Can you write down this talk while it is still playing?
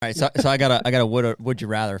All right, so I got a would you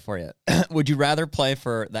rather for you. Would you rather play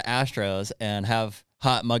for the Astros and have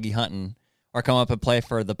hot muggy hunting, or come up and play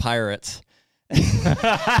for the Pirates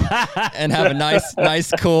and have a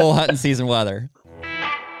nice cool hunting season weather?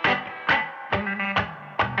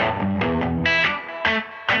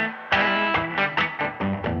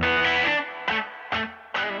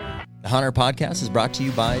 The Hunter Podcast is brought to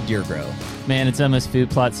you by Deer Grow. Man, it's almost food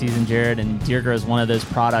plot season, Jared, and Deer Grow is one of those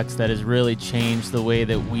products that has really changed the way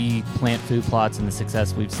that we plant food plots and the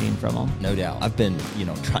success we've seen from them. No doubt. I've been,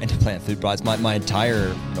 trying to plant food plots my entire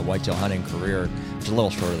whitetail hunting career, which is a little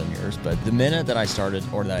shorter than yours. But the minute that I started,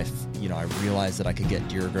 or that I realized that I could get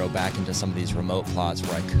Deer Grow back into some of these remote plots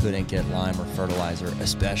where I couldn't get lime or fertilizer,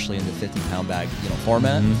 especially in the 50-pound bag,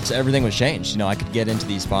 format. Mm-hmm. So everything was changed. I could get into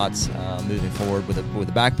these spots moving forward with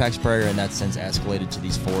a backpack sprayer, and that's since escalated to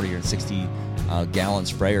these 40 or 60 gallon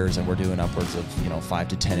sprayers, and we're doing upwards of 5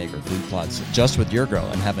 to 10 acre food plots just with Deer Grow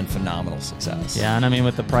and having phenomenal success. Yeah, and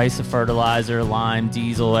with the price of fertilizer, lime,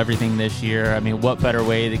 diesel, everything this year, what better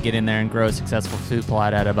way to get in there and grow a successful food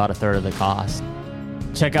plot at about a third of the cost?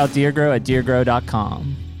 Check out Deer Grow at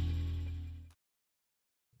deergrow.com.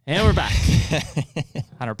 And we're back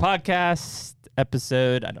on our podcast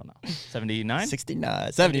episode, 79?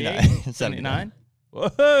 69. 79. 79?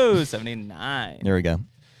 Whoa, 79. There we go.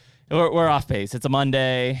 We're off base. It's a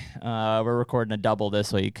Monday. We're recording a double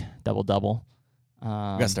this week. Double. We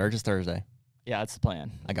got Sturgis Thursday. Yeah, that's the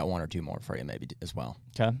plan. I got one or two more for you maybe as well.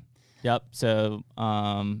 Okay. Yep. So,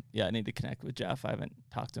 I need to connect with Jeff. I haven't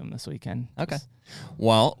talked to him this weekend. Okay.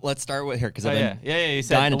 Well, let's start with here because you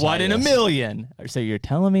said 1 in a million. So you're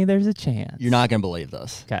telling me there's a chance? You're not gonna believe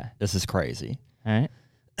this. Okay. This is crazy. All right.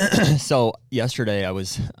 So yesterday I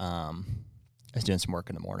was doing some work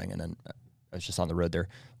in the morning, and then I was just on the road there.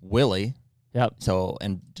 Willie. Yep. So,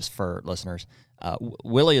 and just for listeners,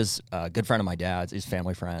 Willie is a good friend of my dad's. He's a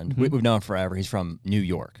family friend. Mm-hmm. We've known him forever. He's from New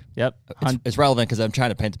York. Yep. It's relevant because I'm trying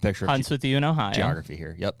to paint the picture hunts with you in Ohio. Geography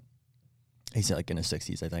here. Yep. He's like in his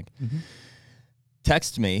 60s, I think. Mm-hmm.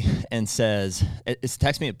 Texts me and says,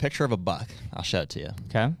 text me a picture of a buck. I'll show it to you.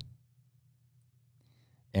 Okay.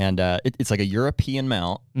 And it's like a European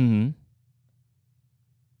mount. Mm-hmm.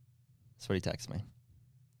 That's what he texts me.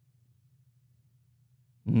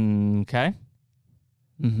 Okay.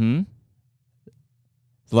 Mm-hmm.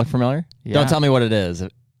 Does it look familiar? Yeah. Don't tell me what it is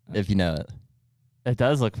if you know it. It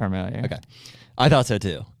does look familiar. Okay. I thought so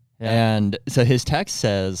too. Yeah. And so his text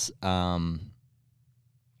says, I'll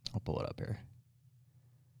pull it up here.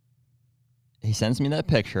 He sends me that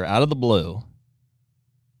picture out of the blue.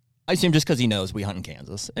 I assume just because he knows we hunt in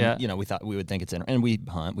Kansas. And, we thought we would think it's and we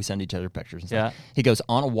hunt. We send each other pictures and stuff. Yeah. He goes,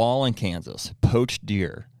 on a wall in Kansas, poached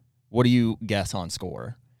deer. What do you guess on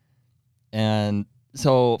score? And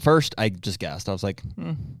so first I just guessed. I was like,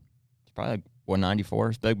 it's probably like 194.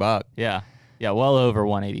 It's a big buck. Yeah. Yeah, well over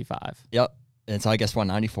 185. Yep. And so I guess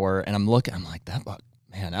 194. And I'm like, that buck,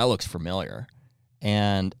 man, that looks familiar.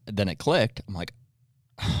 And then it clicked. I'm like,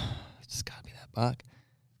 it's got to be that buck.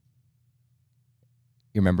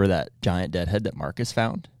 You remember that giant deadhead that Marcus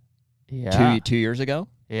found? Yeah. Two years ago?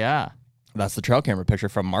 Yeah. That's the trail camera picture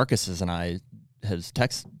from Marcus's and his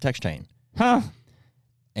text chain. Huh.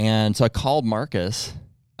 And so I called Marcus.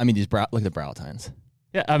 Look at the brow tines.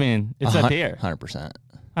 Yeah, it's a deer. 100%.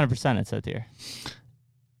 100% it's a deer.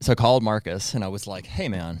 So I called Marcus and I was like, hey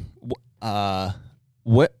man,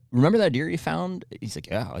 remember that deer you found? He's like,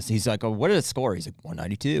 yeah. He's like, oh, what did it score? He's like,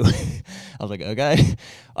 192. I was like, okay.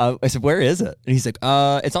 I said, where is it? And he's like,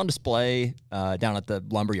 it's on display down at the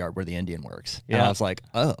lumber yard where the Indian works. Yeah. And I was like,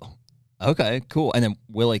 oh, okay, cool. And then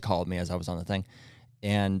Willie called me as I was on the thing.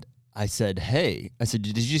 And I said, hey, did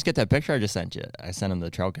you just get that picture I just sent you? I sent him the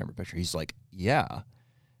trail camera picture. He's like, yeah.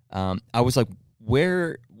 I was like,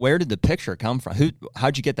 where did the picture come from?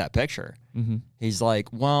 How'd you get that picture? Mm-hmm. He's like,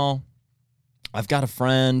 well, I've got a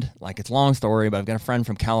friend, it's a long story, but I've got a friend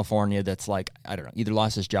from California that's I don't know, either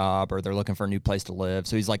lost his job or they're looking for a new place to live.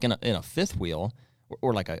 So he's in a fifth wheel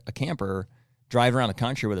or like a camper driving around the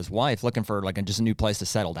country with his wife looking for just a new place to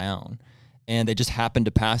settle down. And they just happened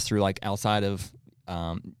to pass through outside of,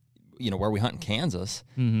 where we hunt in Kansas,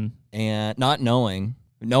 mm-hmm. and not knowing,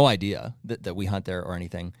 no idea that we hunt there or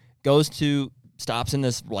anything, stops in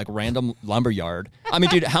this random lumber yard.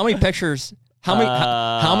 Dude, how many pictures, how many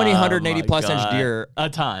 180 plus inch deer? A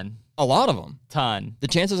ton. A lot of them. Ton. The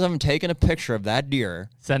chances of him taking a picture of that deer,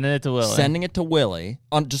 sending it to Willie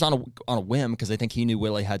on a whim because I think he knew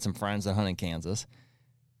Willie had some friends that hunt in Kansas.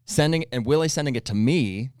 Willie sending it to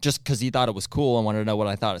me just because he thought it was cool and wanted to know what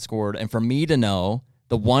I thought it scored, and for me to know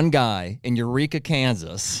the one guy in Eureka,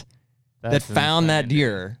 Kansas that found that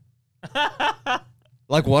deer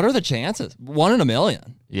Like, what are the chances? 1 in a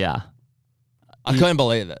million. Yeah. I couldn't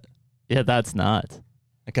believe it. Yeah, that's nuts.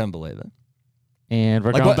 I couldn't believe it. And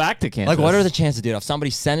we're Like going what- back to Kansas. Like, what are the chances, dude, of somebody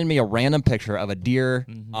sending me a random picture of a deer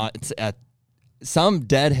it's at some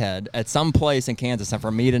deadhead at some place in Kansas, and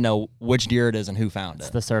for me to know which deer it is and who found It's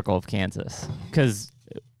it? the circle of Kansas. Because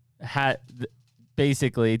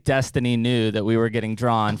basically, destiny knew that we were getting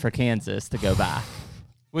drawn for Kansas to go back,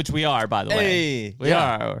 which we are, by the way. Hey, We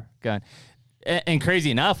yeah. are. We're going. And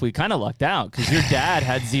crazy enough, we kind of lucked out because your dad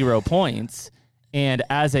had 0 points. And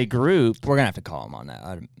as a group, We're going to have to call him on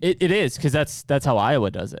that. it is because that's how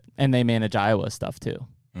Iowa does it. And they manage Iowa stuff too.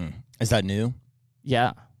 Is that new?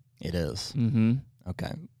 Yeah. It is. Mm-hmm.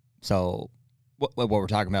 Okay. So what we're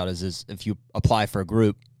talking about is if you apply for a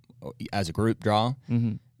group as a group draw,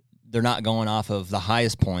 Mm-hmm. they're not going off of the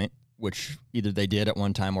highest point, which either they did at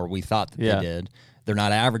one time or we thought that Yeah. they did. They're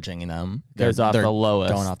not averaging them. Goes off they're the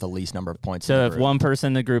lowest. going off the least number of points. in So the if group. one person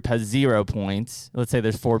in the group has 0 points, let's say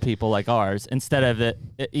there's 4 people like ours, instead of it,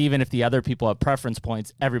 even if the other people have preference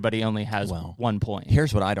points, everybody only has Well, 1 point.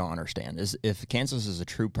 Here's what I don't understand is if Kansas is a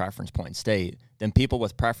true preference point state, then people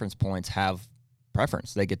with preference points have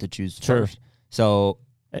preference. They get to choose Sure. first. So,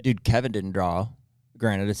 dude, Kevin didn't draw.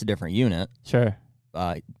 Granted, it's a different unit Sure.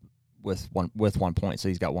 with 1 point. So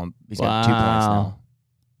he's got 2 points now.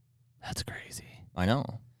 That's crazy. I know.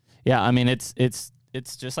 Yeah, I mean it's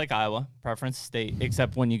just like Iowa, preference state,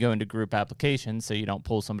 except when you go into group applications, so you don't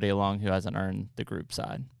pull somebody along who hasn't earned the group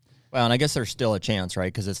side. Well, and I guess there's still a chance,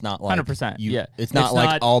 right? Because it's not like 100%. Yeah. It's not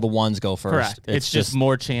like all the ones go first. Correct. It's just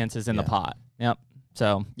more chances in the yeah. pot. Yep.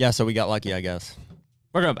 So Yeah, so we got lucky, I guess,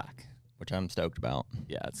 we're going back. which I'm stoked about.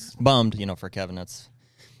 Yeah, it's Bummed, for Kevin. That's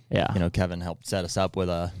Kevin helped set us up with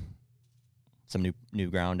some new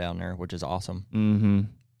ground down there, which is awesome. Mm-hmm.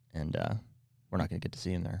 And we're not going to get to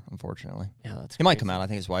see him there, unfortunately. Yeah, that's He might come out. I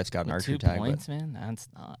think his wife's got an with archery 2 tag. points, man. That's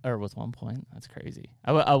not, or with 1 point. That's crazy.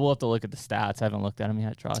 I will have to look at the stats. I haven't looked at them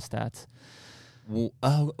yet. Draw stats.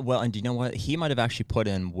 Well, and do you know what? He might have actually put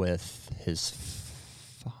in with his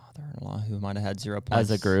father-in-law, who might have had 0 points.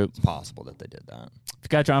 As a group. It's possible that they did that. If you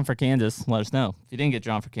got drawn for Kansas, let us know. If you didn't get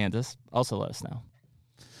drawn for Kansas, also let us know.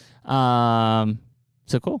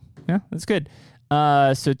 So cool. Yeah, that's good.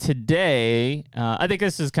 So today, I think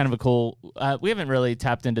this is kind of a cool, we haven't really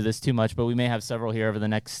tapped into this too much, but we may have several here over the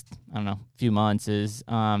next, few months is,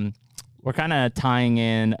 we're kind of tying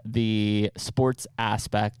in the sports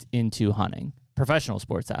aspect into hunting, professional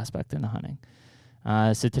sports aspect into hunting.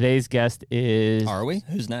 So today's guest is, Are we?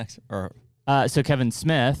 Who's next? Or so Kevin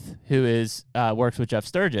Smith, who is, works with Jeff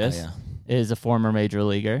Sturgis, is a former major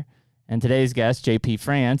leaguer. And today's guest, JP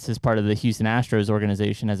France, is part of the Houston Astros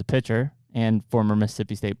organization as a pitcher and former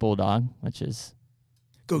Mississippi State Bulldog, which is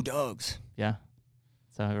Go Dogs. yeah.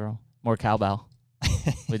 So we're more cowbell.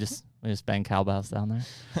 we just bang cowbells down there.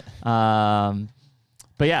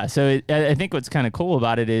 But yeah, so I think what's kind of cool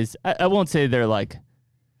about it is I won't say they're like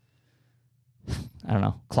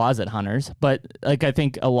closet hunters, but like I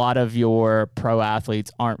think a lot of your pro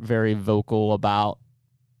athletes aren't very vocal about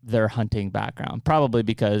their hunting background, probably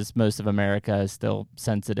because most of America is still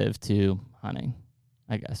sensitive to hunting,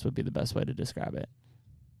 I guess would be the best way to describe it.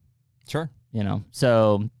 Sure.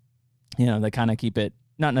 So, they kind of keep it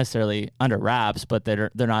not necessarily under wraps, but they're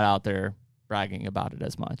not out there bragging about it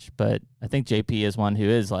as much. But I think JP is one who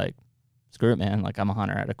is like, screw it, man. Like I'm a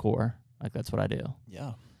hunter at a core. Like that's what I do.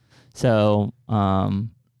 Yeah. So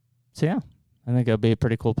yeah, I think it'll be a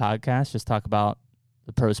pretty cool podcast. Just talk about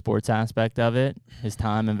the pro sports aspect of it, his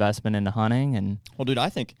time investment into hunting, and Well, dude, I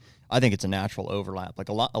think it's a natural overlap. Like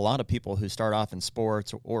a lot of people who start off in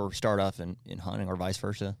sports or start off in hunting or vice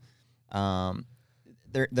versa.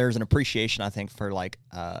 There's an appreciation, I think, for like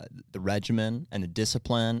the regimen and the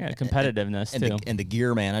discipline, competitiveness too, and the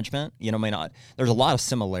gear management. There's a lot of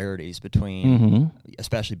similarities between,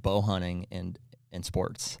 especially bow hunting and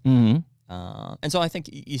sports. Mm-hmm. And so I think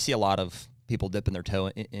you see a lot of people dipping their toe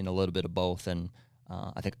in a little bit of both, and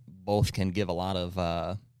I think both can give a lot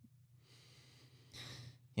of,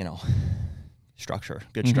 structure,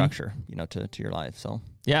 good structure, to your life. So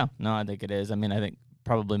yeah, no, I think it is. I mean, I think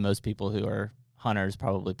probably most people who are hunters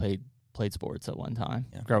probably played sports at one time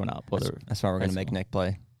growing up. That's why we're going to make Nick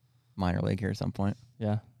play minor league here at some point.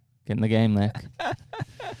 Yeah, get in the game, Nick.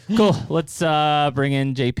 Cool. Let's bring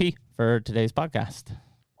in JP for today's podcast.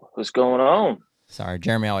 What's going on? Sorry,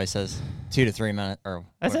 Jeremy always says 2 to 3 minutes, or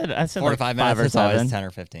I said 4 to 5 minutes. 5 or It's always 7. 10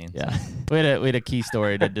 or 15. Yeah, we had a key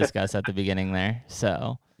story to discuss at the beginning there.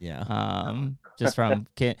 So yeah, just from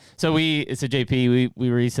JP, we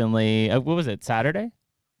recently what was it, Saturday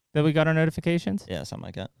that we got our notifications? Yeah, something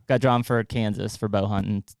like that. Got drawn for Kansas for bow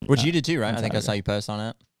hunting. Which you did too, right? I think I Saturday. saw you post on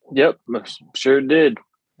it. Yep, sure did.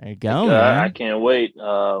 There you go, I man. can't wait.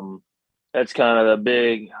 That's kind of the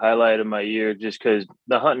big highlight of my year, just because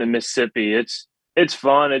the hunting in Mississippi, it's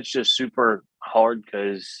fun. It's just super hard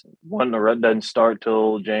because one, the rut doesn't start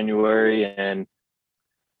till January, and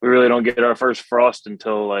we really don't get our first frost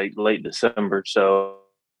until like late December. So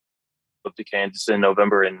up to Kansas in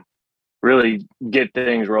November and really get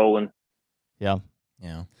things rolling. Yeah.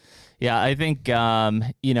 Yeah. Yeah, I think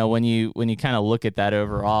when you kind of look at that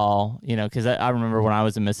overall, because I remember when I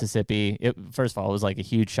was in Mississippi, first of all, it was like a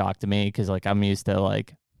huge shock to me because like I'm used to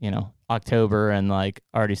like October and like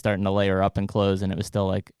already starting to layer up and close, and it was still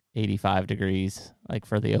like 85 degrees like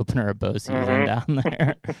for the opener of bow season down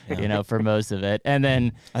there, Yeah. for most of it, and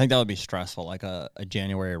then I think that would be stressful, like a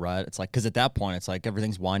January rut. It's like, because at that point, it's like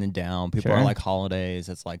everything's winding down. People Sure. are like holidays.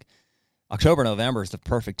 It's like October, November is the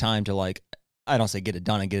perfect time to like, I don't say get it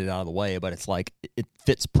done and get it out of the way, but it's like it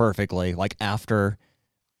fits perfectly like after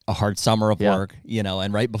a hard summer of Yeah. work,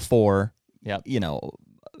 and right before, Yep.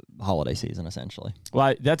 holiday season essentially.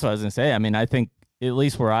 Well, that's what I was gonna say. I mean, I think at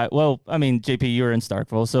least JP, you were in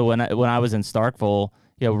Starkville, so when I was in Starkville,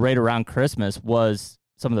 right around Christmas was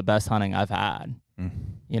some of the best hunting I've had,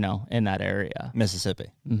 in that area.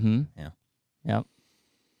 Mississippi. Mm-hmm. Yeah. Yep.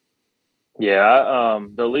 Yeah,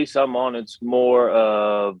 the lease I'm on, it's more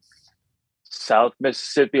of South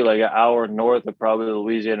Mississippi, like an hour north of probably the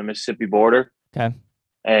Louisiana Mississippi border. Okay.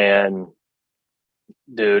 And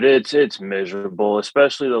dude, it's miserable,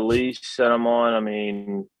 especially the lease that I'm on. I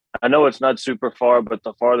mean, I know it's not super far, but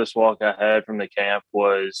the farthest walk I had from the camp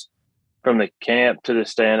was from the camp to the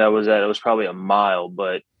stand I was at. It was probably a mile,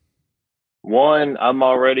 but one, I'm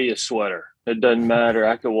already a sweater. It doesn't matter.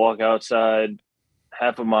 I could walk outside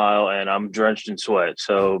half a mile and I'm drenched in sweat.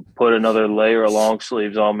 So put another layer of long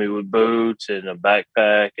sleeves on me with boots and a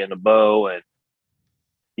backpack and a bow, and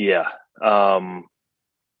yeah.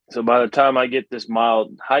 So by the time I get this mile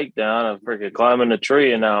hike down, I'm freaking climbing a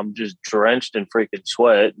tree and now I'm just drenched in freaking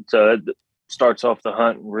sweat. So it starts off the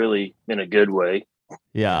hunt really in a good way.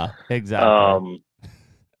 Yeah, exactly.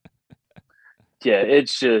 Yeah,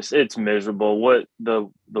 it's miserable. What the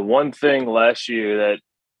one thing last year that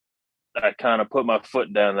I kind of put my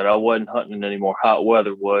foot down that I wasn't hunting in any more hot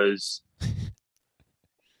weather was,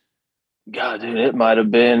 God, dude, it might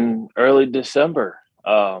have been early December.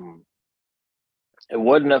 It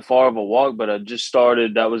wasn't that far of a walk, but I just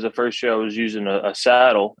started. That was the first year I was using a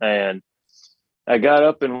saddle, and I got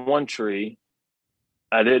up in one tree.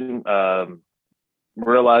 I didn't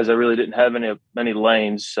realize I really didn't have any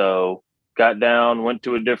lanes, so got down, went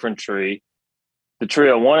to a different tree. The tree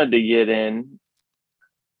I wanted to get in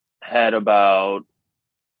had about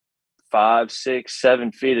 5, 6,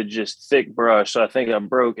 7 feet of just thick brush. So I think I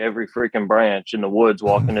broke every freaking branch in the woods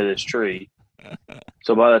walking to this tree.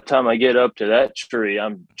 So by the time I get up to that tree,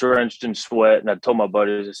 I'm drenched in sweat. And I told my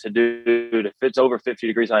buddies, I said, dude, if it's over 50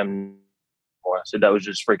 degrees, I'm more. I said, that was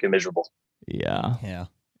just freaking miserable. Yeah. Yeah.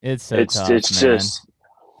 It's tough, it's man. just,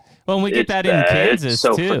 well, and we get that bad. in Kansas it's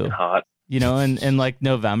so too. freaking hot. In like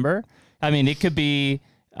November. I mean, it could be,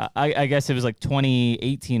 I guess it was like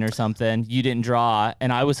 2018 or something. You didn't draw,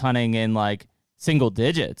 and I was hunting in like single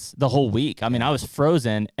digits the whole week. I mean, I was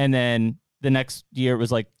frozen, and then the next year it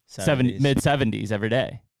was like 70s. mid 70s every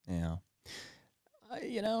day. Yeah.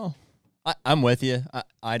 I'm with you.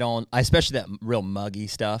 I don't, especially that real muggy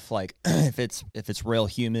stuff. Like if it's real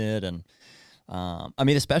humid and, I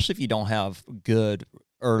mean, especially if you don't have good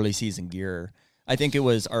early season gear. I think it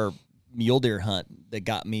was our mule deer hunt that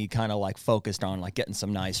got me kind of like focused on like getting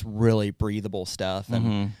some nice, really breathable stuff.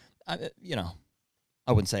 And,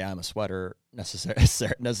 I wouldn't say I'm a sweater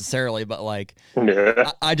necessarily, but like,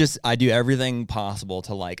 Yeah. I do everything possible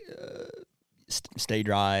to like stay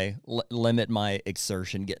dry, limit my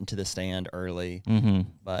exertion getting to the stand early. Mm-hmm.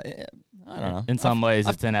 But I don't know. In some ways,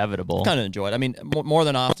 it's inevitable. Kind of enjoy it. I mean, more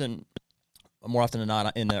often than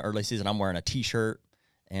not, in the early season, I'm wearing a t-shirt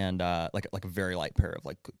and like a very light pair of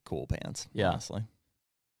like cool pants. Yeah. Honestly.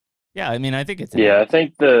 Yeah, I mean, I think it's. Yeah, I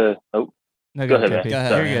think No, go ahead, man. JP. Go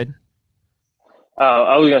ahead. You're good.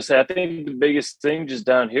 I was gonna say, I think the biggest thing just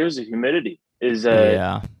down here is the humidity. Is that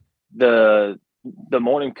Yeah. the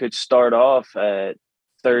morning could start off at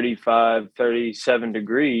 35, 37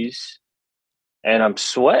 degrees, and I'm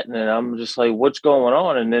sweating, and I'm just like, what's going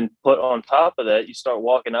on? And then put on top of that, you start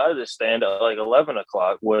walking out of the stand at like 11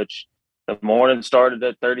 o'clock, which the morning started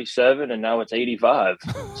at 37, and now it's 85.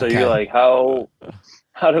 So Okay. you're like, how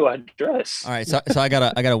do I dress? All right, so I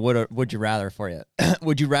got a would you rather for you.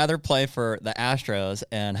 Would you rather play for the Astros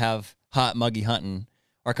and have hot muggy hunting,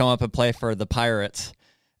 or come up and play for the Pirates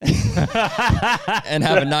and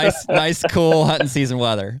have a nice cool hunting season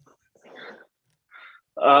weather?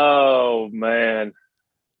 Oh man,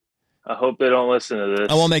 I hope they don't listen to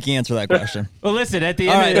this. I won't make you answer that question. Well, listen. At the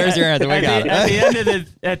end, All right, there's your answer. We got it.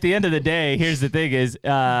 At the end of the day, here's the thing: is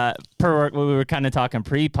per what we were kind of talking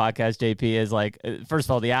pre-podcast, JP, is like first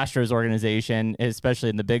of all, the Astros organization, especially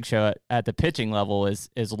in the Big Show at the pitching level, is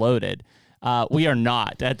loaded. We are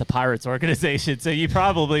not at the Pirates organization, so you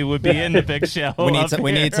probably would be in the Big Show.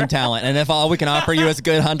 We need some talent, and if all we can offer you is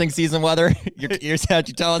good hunting season weather, you're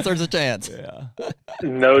telling us there's a chance. Yeah.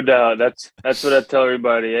 No doubt. That's what I tell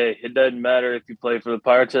everybody. Hey, it doesn't matter if you play for the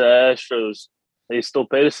Pirates or the Astros. They still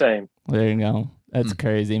pay the same. There you go. That's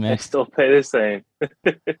crazy, man. They still pay the same.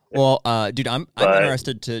 Well, dude, I'm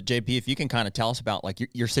interested to JP if you can kind of tell us about like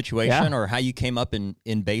your situation or how you came up in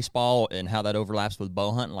baseball and how that overlaps with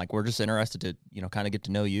bow hunting. Like we're just interested to kind of get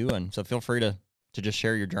to know you, and so feel free to just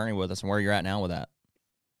share your journey with us and where you're at now with that.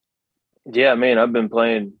 Yeah, man, I've been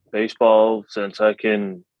playing baseball since I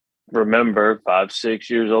can remember. 5, 6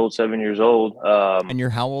 years old, 7 years old. And you're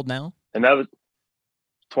how old now? And that was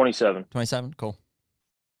 27. 27. Cool.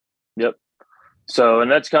 Yep. So, and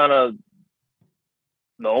that's kind of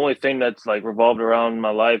the only thing that's like revolved around my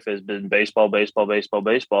life has been baseball, baseball, baseball,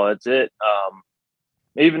 baseball. That's it.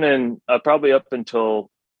 Even in probably up until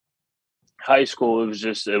high school, it was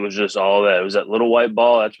just all that. It was that little white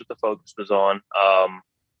ball. That's what the focus was on.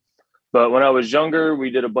 But when I was younger, we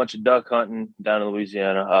did a bunch of duck hunting down in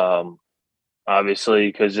Louisiana. Obviously,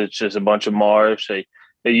 because it's just a bunch of marsh.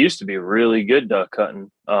 They used to be really good duck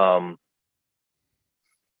hunting.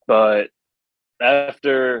 But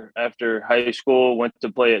after high school, went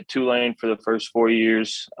to play at Tulane for the first 4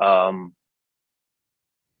 years.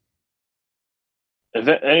 If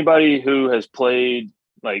anybody who has played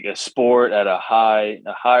like a sport at a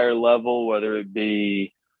higher level, whether it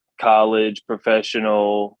be college,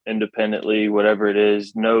 professional, independently, whatever it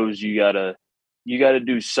is, knows you gotta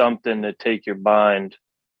do something to take your mind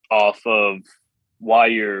off of while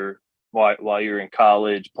you're in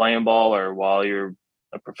college playing ball or while you're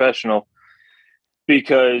a professional,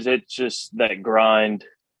 because it's just that grind.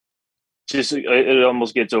 Just it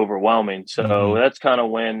almost gets overwhelming. So that's kind of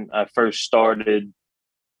when I first started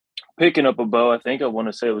picking up a bow. I think I want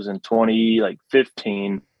to say it was in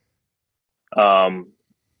 2015.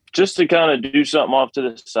 Just to kind of do something off to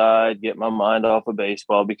the side, get my mind off of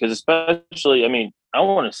baseball, because especially, I mean, I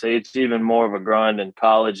want to say it's even more of a grind in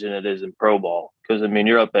college than it is in pro ball. Because, I mean,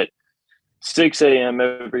 you're up at 6 a.m.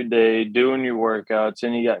 every day doing your workouts,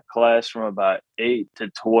 and you got class from about 8 to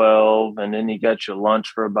 12, and then you got your lunch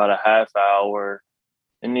for about a half hour,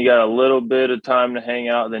 and you got a little bit of time to hang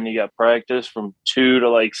out, then you got practice from 2 to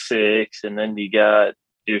like 6, and then you got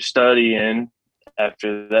your studying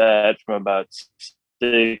after that from about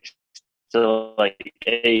 6 to like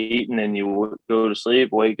 8, and then you go to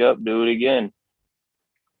sleep, wake up, do it again.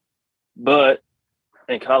 But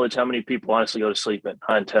in college, how many people honestly go to sleep at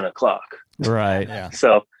 9, 10 o'clock? Right. Yeah.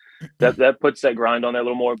 So that puts that grind on there a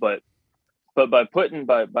little more. But by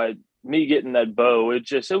me getting that bow, it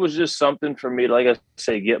was just something for me to, like I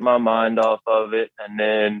say, get my mind off of it. And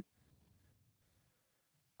then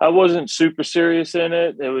I wasn't super serious in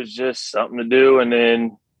it. It was just something to do. And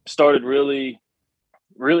then started really,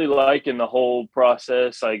 really liking the whole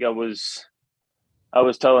process. Like I was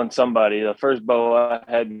telling somebody, the first bow I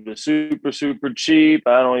had was super, super cheap.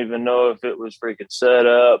 I don't even know if it was freaking set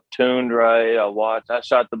up, tuned right. I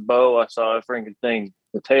shot the bow. I saw a freaking thing,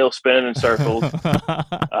 the tail spinning in circles.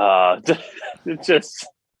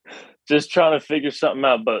 Just trying to figure something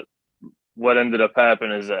out. But what ended up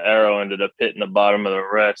happening is the arrow ended up hitting the bottom of the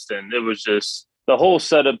rest. And it was just, the whole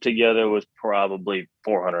setup together was probably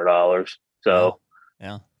 $400. So,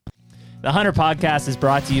 yeah. The Hunter Podcast is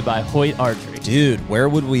brought to you by Hoyt Archery. Dude, where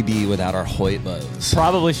would we be without our Hoyt bows?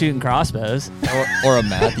 Probably shooting crossbows. or a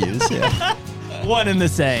Matthews. Yeah. One and the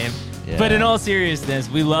same. Yeah. But in all seriousness,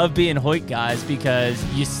 we love being Hoyt guys because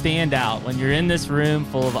you stand out. When you're in this room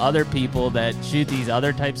full of other people that shoot these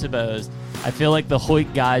other types of bows, I feel like the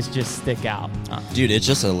Hoyt guys just stick out. Dude, it's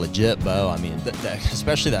just a legit bow. I mean,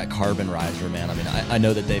 especially that carbon riser, man. I mean, I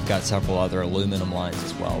know that they've got several other aluminum lines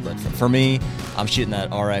as well. But for me, I'm shooting that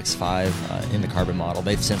RX-5 in the carbon model.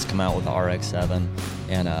 They've since come out with the RX-7.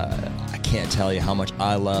 And I can't tell you how much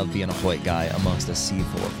I love being a Hoyt guy amongst a sea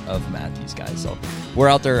full of Matthews guys. So we're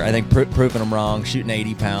out there, I think, proving them wrong, shooting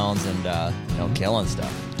 80 pounds and, killing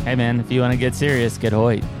stuff. Hey, man, if you want to get serious, get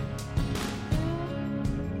Hoyt.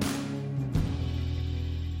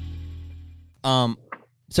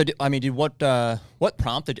 So what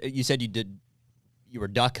prompted, you said you were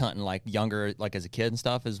duck hunting like younger, like as a kid and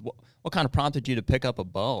stuff, what kind of prompted you to pick up a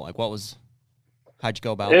bow? Like what was How'd you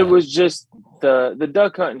go about It that? was just the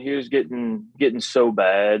duck hunting here is getting so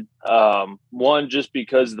bad. One, just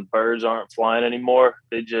because the birds aren't flying anymore.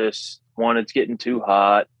 It's getting too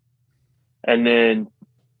hot, and then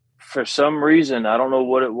for some reason, I don't know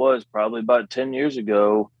what it was. Probably about 10 years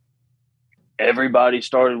ago, everybody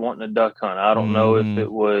started wanting to duck hunt. I don't know if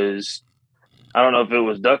it was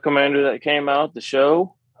Duck Commander that came out the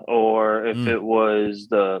show, or if it was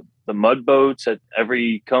the mud boats that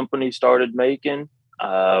every company started making.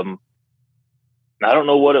 I don't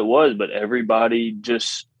know what it was, but everybody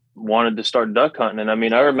just wanted to start duck hunting. And I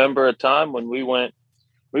mean, I remember a time when we went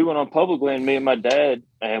on public land, me and my dad,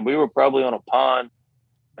 and we were probably on a pond,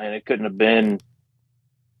 and it couldn't have been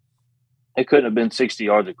 60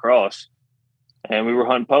 yards across. And we were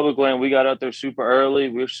hunting public land. We got out there super early.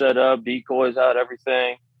 We were set up, decoys out,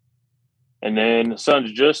 everything. And then the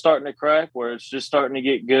sun's just starting to crack, where it's just starting to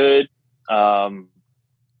get good. Then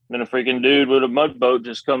a freaking dude with a mud boat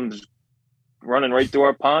just comes running right through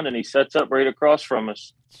our pond, and he sets up right across from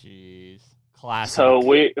us. Jeez, classic. So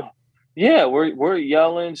we're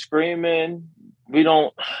yelling, screaming. We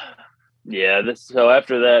don't. Yeah. So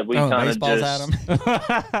after that, we kind of just at him.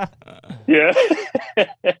 yeah.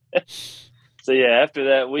 So yeah, after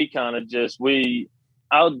that, we kind of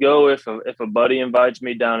I'll go if a buddy invites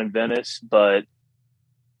me down in Venice, but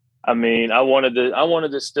I mean, I wanted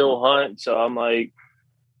to still hunt, so I'm like,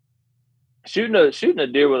 shooting a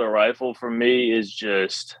deer with a rifle for me is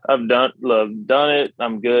just, I've done it.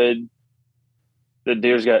 I'm good. A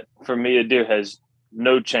deer has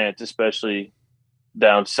no chance, especially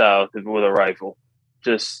down south with a rifle.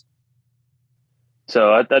 Just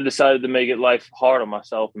so I decided to make it life hard on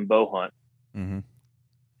myself and bow hunt. Mm-hmm.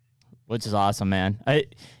 Which is awesome, man.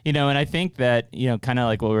 And I think that, kind of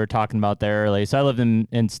like what we were talking about there earlier. So I lived in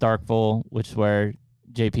Starkville, which is where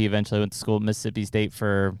JP eventually went to school at Mississippi State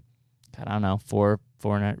for, I don't know, four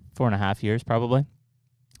and a half years probably.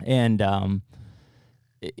 And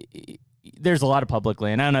there's a lot of public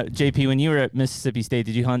land. I don't know, JP, when you were at Mississippi State,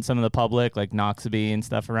 did you hunt some of the public, like Noxubee and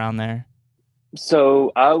stuff around there?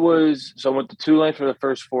 So I went to Tulane for the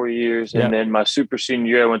first 4 years, and then my super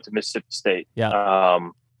senior year, I went to Mississippi State. Yeah.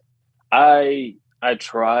 I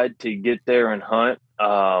tried to get there and hunt.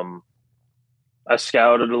 I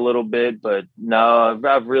scouted a little bit, but no,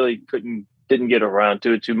 I really didn't get around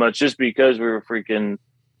to it too much, just because we were freaking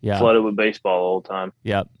flooded with baseball all the time.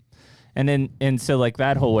 Yep. And so like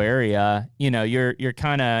that whole area, you're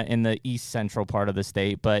kind of in the east central part of the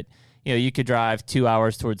state, but you could drive 2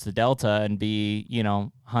 hours towards the Delta and be,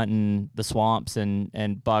 hunting the swamps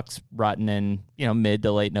and bucks rutting in, mid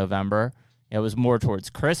to late November. It was more towards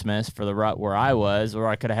Christmas for the rut where I was, or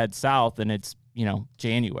I could have head south and it's,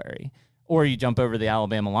 January. Or you jump over the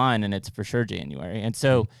Alabama line and it's for sure January. And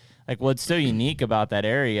so, like, what's so unique about that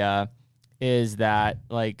area is that,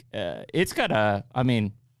 like, it's got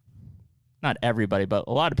not everybody, but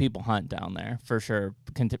a lot of people hunt down there for sure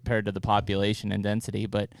compared to the population and density.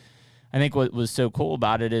 But I think what was so cool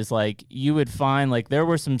about it is, like, you would find, like, there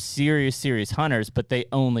were some serious hunters, but they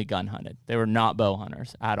only gun hunted. They were not bow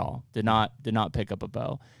hunters at all. Did not pick up a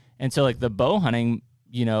bow. And so, like, the bow hunting,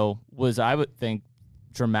 was, I would think,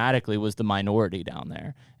 dramatically was the minority down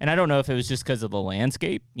there. And I don't know if it was just because of the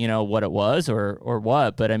landscape, what it was or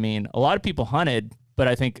what, but I mean, a lot of people hunted, but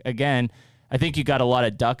I think you got a lot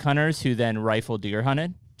of duck hunters who then rifle deer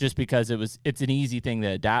hunted just because it's an easy thing to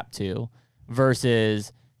adapt to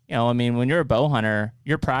versus, when you're a bow hunter,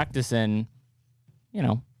 you're practicing,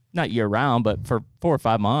 not year round, but for 4 or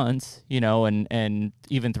 5 months, and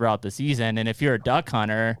even throughout the season. And if you're a duck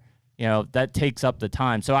hunter, that takes up the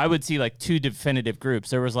time. So I would see like 2 definitive groups.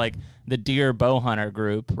 There was like the deer bow hunter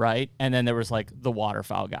group, right? And then there was like the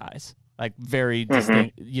waterfowl guys, like very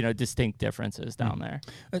distinct differences down there.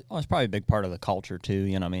 Well, it's probably a big part of the culture too.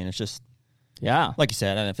 It's just, like you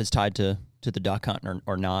said, and if it's tied to the duck hunting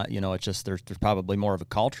or not, it's just, there's probably more of a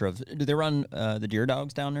culture of, do they run the deer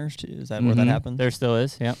dogs down there too? Is that where that happens? There still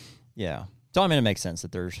is. Yep. Yeah. So, it makes sense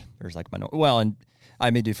that there's like, well, and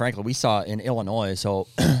dude, frankly, we saw in Illinois. So,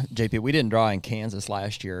 JP, we didn't draw in Kansas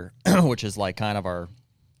last year, which is like kind of our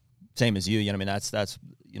same as you. That's the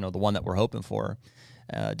one that we're hoping for.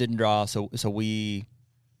 Didn't draw, so we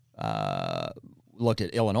looked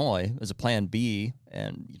at Illinois as a plan B,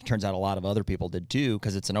 and it turns out a lot of other people did too,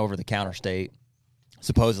 because it's an over-the-counter state.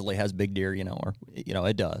 Supposedly has big deer, or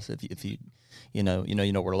it does. If you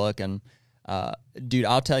we're looking. Dude,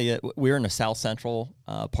 I'll tell you, we're in the south central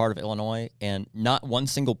part of Illinois, and not one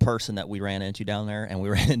single person that we ran into down there, and we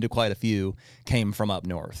ran into quite a few, came from up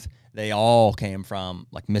north. They all came from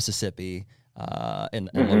like Mississippi and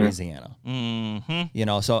Louisiana.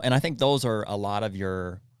 Mm-hmm. So, and I think those are a lot of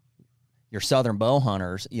your your southern bow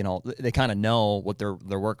hunters, they kind of know what they're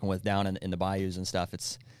working with down in the bayous and stuff.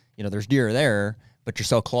 It's, there's deer there, but you're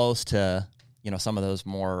so close to, some of those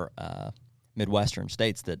more Midwestern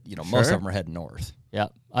states that, most of them are heading north. Yeah.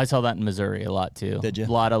 I saw that in Missouri a lot too. Did you? A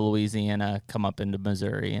lot of Louisiana come up into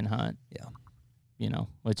Missouri and hunt. Yeah.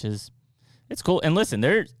 Which is, it's cool. And listen, so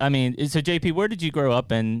JP, where did you grow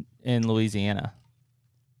up in Louisiana?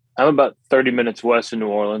 I'm about 30 minutes west of New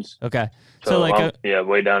Orleans. Okay. So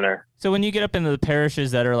way down there. So when you get up into the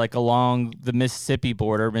parishes that are like along the Mississippi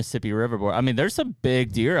border, Mississippi River border, I mean, there's some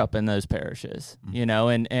big deer up in those parishes,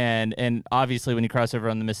 and obviously when you cross over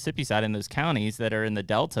on the Mississippi side in those counties that are in the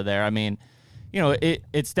Delta there, I mean,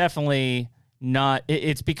 it's definitely not,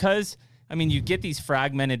 it's because, I mean, you get these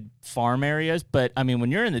fragmented farm areas, but I mean,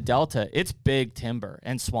 when you're in the Delta, it's big timber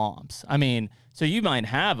and swamps. I mean, so you might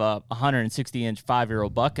have a 160-inch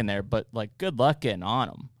 5-year-old buck in there, but like, good luck getting on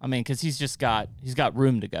him. I mean, because he's got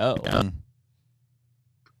room to go. Yeah.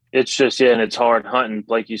 It's just and it's hard hunting.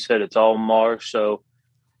 Like you said, it's all marsh. So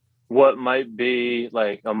what might be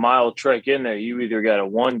like a mile trek in there, you either got to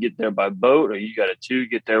 1 get there by boat, or you got to 2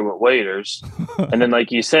 get there with waders. And then,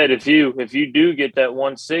 like you said, if you do get that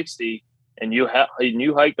 160 and you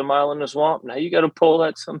hike the mile in the swamp, now you got to pull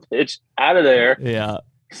that some bitch out of there. Yeah.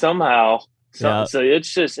 Somehow. Yeah. So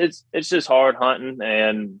it's just hard hunting,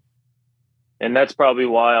 and that's probably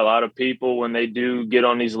why a lot of people, when they do get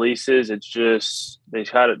on these leases, it's just they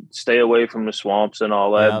try to stay away from the swamps and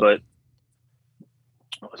all that. Yep.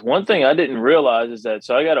 But one thing I didn't realize is that,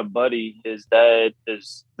 so I got a buddy, his dad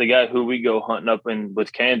is the guy who we go hunting up in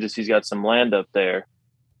with Kansas. He's got some land up there,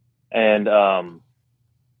 and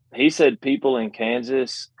he said people in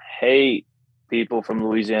Kansas hate people from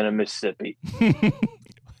Louisiana, Mississippi.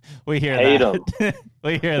 We hear hate that. them.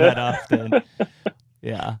 We hear that often.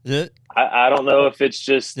 Yeah. I don't know if it's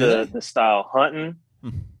just the style hunting.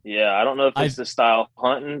 Yeah, I don't know if it's the style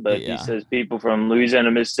hunting, but he says people from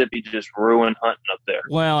Louisiana, Mississippi just ruin hunting up there.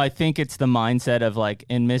 Well, I think it's the mindset of like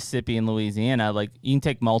in Mississippi and Louisiana, like you can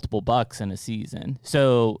take multiple bucks in a season.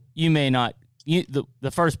 So you may not,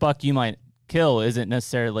 the first buck you might kill isn't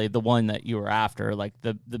necessarily the one that you were after, like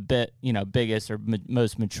the biggest or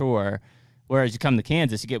most mature. Whereas you come to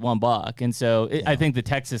Kansas, you get 1 buck. And so I think the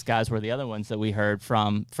Texas guys were the other ones that we heard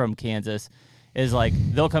from Kansas, is like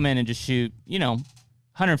they'll come in and just shoot,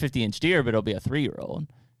 150-inch deer, but it'll be a 3-year-old,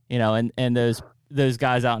 and those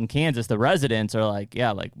guys out in Kansas, the residents are like,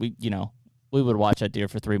 yeah, like we would watch that deer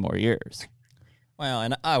for 3 more years. Well,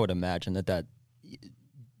 and I would imagine that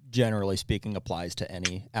generally speaking applies to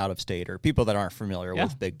any out-of-state or people that aren't familiar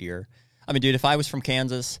with big deer. I mean, dude, if I was from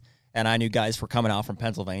Kansas and I knew guys were coming out from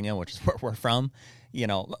Pennsylvania, which is where we're from,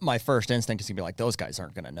 my first instinct is to be like, those guys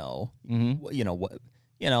aren't going to know,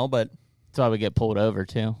 but. So I would get pulled over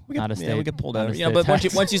too. Out of state. Yeah, we get pulled over. But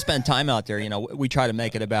once you spend time out there, we try to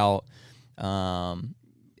make it about a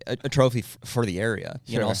trophy for the area.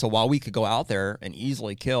 Sure. So while we could go out there and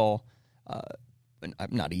easily kill,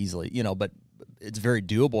 not easily, but it's very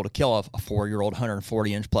doable to kill a 4-year-old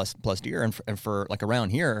 140-inch plus deer, and for like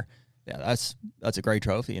around here, yeah, that's a great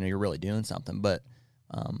trophy. You're really doing something. But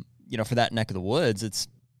for that neck of the woods,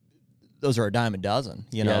 those are a dime a dozen.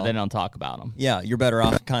 Yeah, they don't talk about them. Yeah, you're better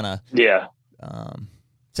off kind of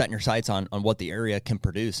setting your sights on what the area can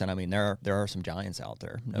produce. And I mean, there are some giants out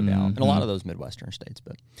there, no doubt, and a lot of those Midwestern states.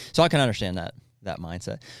 But so I can understand that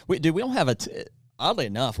mindset. We don't have oddly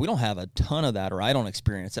enough, we don't have a ton of that, or I don't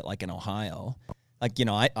experience it like in Ohio. Like,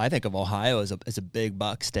 I think of Ohio as a big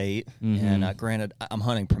buck state, and granted, I'm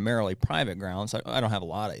hunting primarily private ground, so I don't have a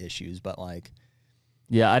lot of issues. But like,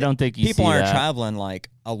 yeah, I don't think people aren't traveling like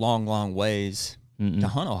a long ways to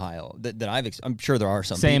hunt Ohio. I'm sure there are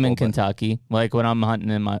some. Same people, in Kentucky. Like when I'm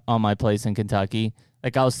hunting on my place in Kentucky,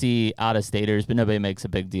 like I'll see out of staters, but nobody makes a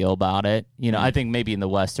big deal about it. I think maybe in the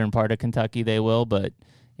western part of Kentucky they will, but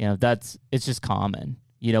it's just common.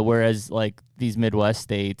 Whereas like these Midwest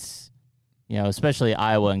states. Especially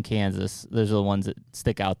Iowa and Kansas, those are the ones that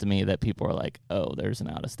stick out to me that people are like, oh, there's an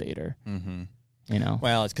out-of-stater. Mm-hmm.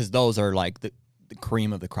 Well, it's because those are like the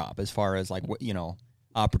cream of the crop as far as like,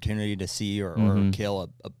 opportunity to see or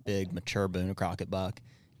kill a big mature Boone Crockett buck.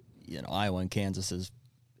 Iowa and Kansas is,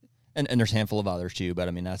 and there's a handful of others too, but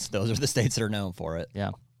I mean, those are the states that are known for it.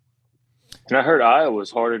 Yeah. And I heard Iowa's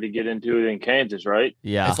harder to get into than Kansas, right?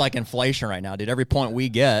 Yeah. It's like inflation right now, dude. Every point we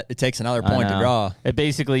get, it takes another point to draw.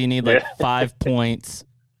 Basically, you need like 5 points.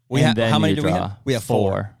 How many do we have? We have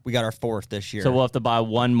 4. We got our 4th this year. So we'll have to buy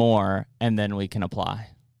 1 more, and then we can apply.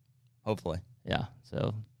 Hopefully. Yeah.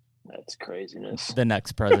 So that's craziness. The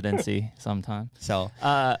next presidency sometime. So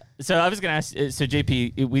I was going to ask, so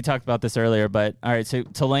JP, we talked about this earlier, but all right, so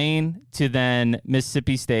Tulane to then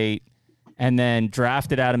Mississippi State, and then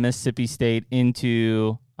drafted out of Mississippi State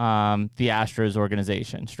into the Astros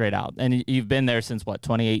organization straight out. And you've been there since what,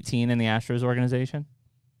 2018 in the Astros organization?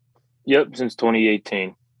 Yep, since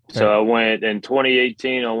 2018. So I went in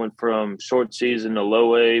 2018. I went from short season to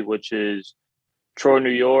low A, which is Troy, New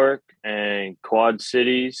York, and Quad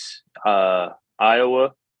Cities,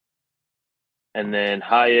 Iowa. And then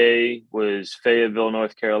high A was Fayetteville,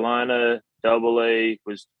 North Carolina. Double A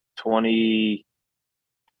was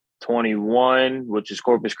 2021, which is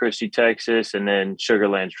Corpus Christi, Texas, and then Sugar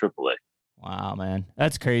Land's Triple A. Wow, man.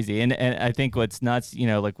 That's crazy. And I think what's nuts,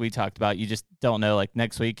 like we talked about, you just don't know, like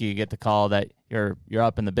next week you get the call that you're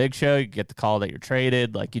up in the big show, you get the call that you're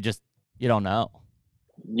traded, like you don't know.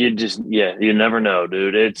 You never know,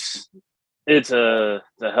 dude. It's a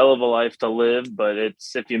hell of a life to live, but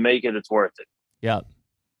if you make it, it's worth it. Yep.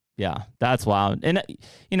 Yeah, that's wild. And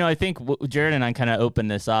I think Jared and I kind of opened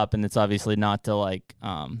this up, and it's obviously not to like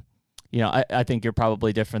I think you're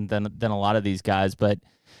probably different than a lot of these guys, but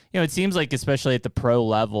it seems like especially at the pro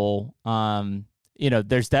level,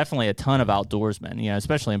 there's definitely a ton of outdoorsmen,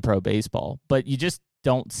 especially in pro baseball, but you just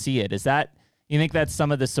don't see it. You think that's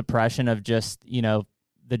some of the suppression of just,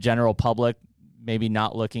 the general public maybe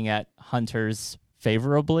not looking at hunters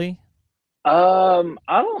favorably? I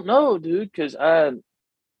don't know, dude, because I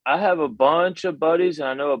have a bunch of buddies and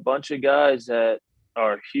I know a bunch of guys that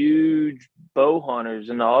are huge bow hunters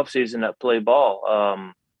in the off season that play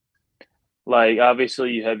ball. Like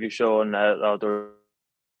obviously you have your show on that outdoor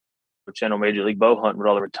channel, Major League Bow Hunting, with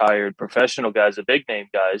all the retired professional guys, the big name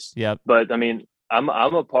guys. Yeah. But I mean, I'm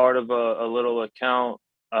a part of a little account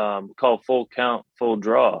called Full Count, Full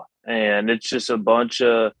Draw, and it's just a bunch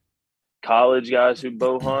of college guys who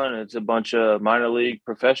bow hunt. It's a bunch of minor league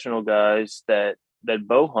professional guys that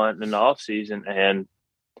bow hunt in the off season, and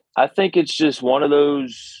I think it's just one of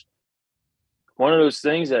those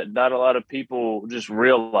things that not a lot of people just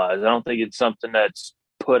realize. I don't think it's something that's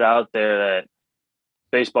put out there that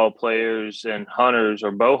baseball players and hunters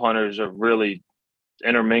or bow hunters are really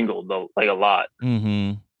intermingled, though, like a lot.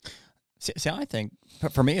 Mm-hmm. See, I think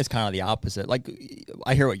for me it's kind of the opposite. Like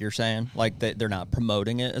I hear what you're saying, like they're not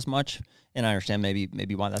promoting it as much, and I understand maybe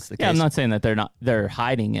why that's the case. Yeah, I'm not saying that they're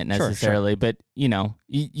hiding it necessarily, sure. But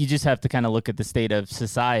you just have to kind of look at the state of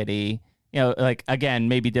society. Like again,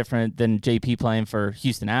 maybe different than JP playing for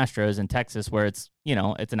Houston Astros in Texas, where it's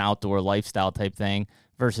it's an outdoor lifestyle type thing,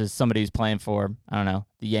 versus somebody who's playing for, I don't know,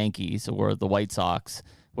 the Yankees or the White Sox,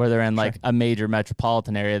 where they're in like a major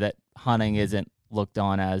metropolitan area that hunting isn't looked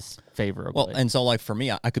on as favorable. Well, and so like for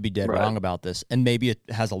me, I could be dead wrong about this, and maybe it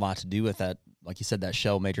has a lot to do with that, like you said, that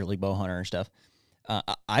show Major League Bow Hunter and stuff.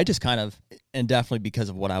 I just kind of, and definitely because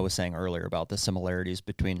of what I was saying earlier about the similarities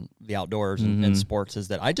between the outdoors and sports, is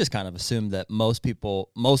that I just kind of assume that most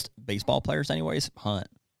baseball players anyways, hunt.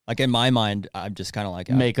 Like in my mind, I'm just kind of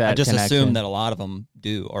like, I just assume that a lot of them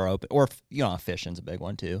do or open, or fishing's a big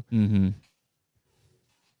one too. Mm-hmm.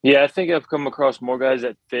 Yeah, I think I've come across more guys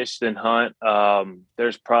that fish than hunt.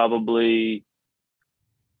 There's probably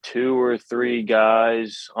 2 or 3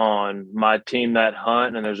 guys on my team that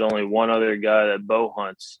hunt, and there's only one other guy that bow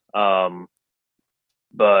hunts. But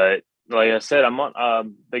like I said, I'm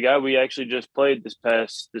on the guy we actually just played this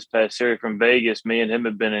past series from Vegas. Me and him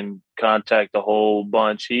have been in contact a whole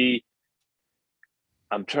bunch.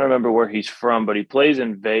 I'm trying to remember where he's from, but he plays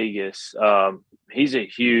in Vegas. He's a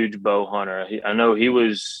huge bow hunter. I know me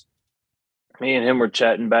and him were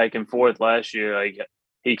chatting back and forth last year. Like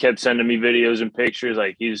he kept sending me videos and pictures.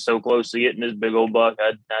 Like he was so close to getting this big old buck.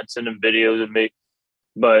 I'd send him videos of me.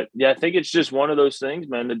 But yeah, I think it's just one of those things,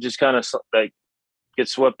 man, that just kind of like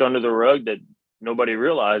gets swept under the rug that nobody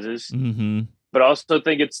realizes. Mm-hmm. But I also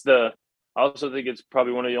think it's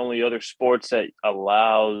probably one of the only other sports that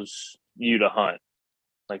allows you to hunt.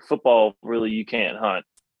 Like football, really, you can't hunt.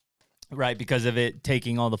 Right, because of it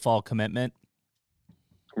taking all the fall commitment.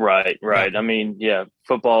 Right. Yeah. I mean, yeah,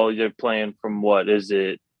 football, you're playing from what is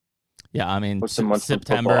it? Yeah, I mean, what's the month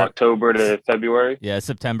September, October to February? Yeah,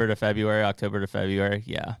 September to February, October to February,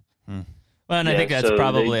 yeah. Hmm. Well, and I think that's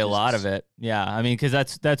probably a lot of it. Yeah, I mean, because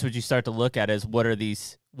that's what you start to look at is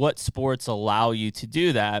what sports allow you to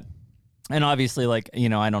do that. And obviously, like,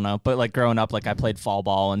 I don't know, but like growing up, like I played fall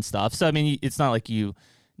ball and stuff. So, I mean, it's not like you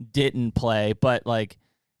didn't play, but like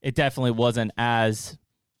it definitely wasn't as,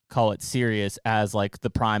 call it serious as like the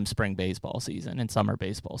prime spring baseball season and summer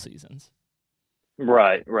baseball seasons.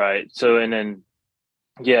 Right. So, and then,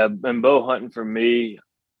 yeah, and bow hunting for me,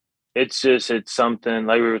 it's something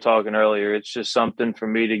like we were talking earlier. It's just something for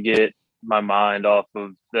me to get my mind off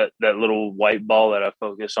of that little white ball that I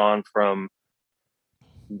focus on from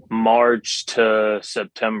March to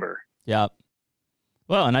September. Yeah.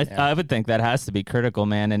 Well, and I would think that has to be critical,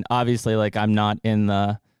 man. And obviously, like, I'm not in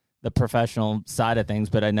the professional side of things,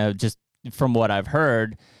 but I know just from what I've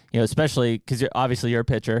heard, especially because you're a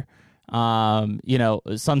pitcher.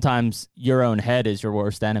 Sometimes your own head is your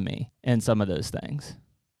worst enemy in some of those things.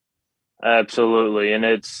 Absolutely, and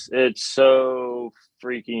it's so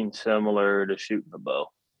freaking similar to shooting a bow.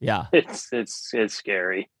 Yeah, it's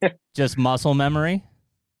scary. Just muscle memory.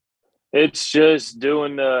 It's just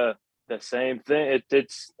doing the same thing.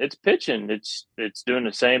 It's pitching. It's doing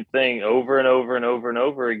the same thing over and over and over and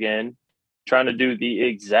over again, trying to do the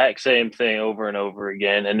exact same thing over and over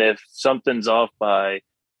again. And if something's off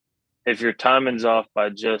if your timing's off by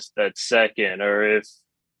just that second, or if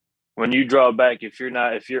when you draw back, if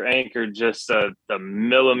you're anchored just a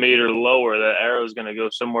millimeter lower, that arrow is going to go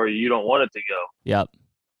somewhere you don't want it to go. Yep.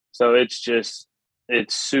 So it's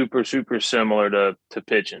super, super similar to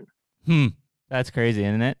pitching. That's crazy,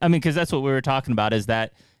 isn't it? I mean, because that's what we were talking about, is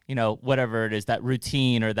that, whatever it is, that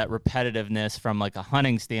routine or that repetitiveness from like a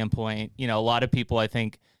hunting standpoint. A lot of people, I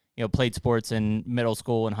think, played sports in middle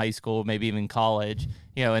school and high school, maybe even college,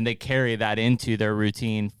 and they carry that into their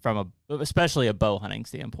routine from especially a bow hunting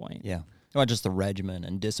standpoint. Yeah. Well, just the regimen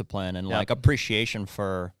and discipline and like appreciation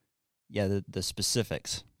for, the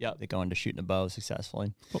specifics that go into shooting a bow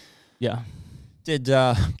successfully. Yeah.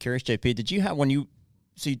 Curious, JP, did you have,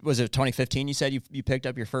 was it 2015 you said you picked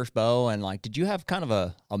up your first bow, and like, did you have kind of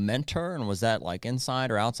a mentor, and was that like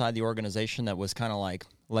inside or outside the organization that was kind of like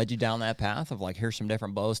led you down that path of like, here's some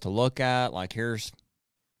different bows to look at, like here's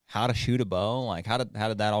how to shoot a bow? Like how did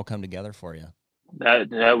that all come together for you?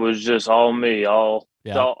 That was just all me, all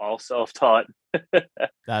self-taught.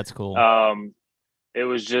 That's cool. It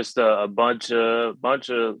was just a bunch of, I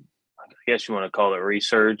guess you want to call it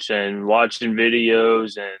research, and watching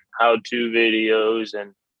videos and how-to videos.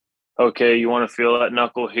 And okay, you want to feel that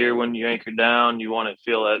knuckle here when you anchor down. You want to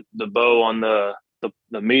feel that the bow on the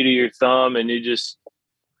meat of your thumb, and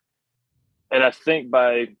and I think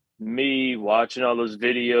by me watching all those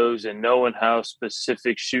videos and knowing how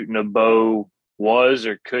specific shooting a bow was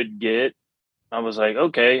or could get, I was like,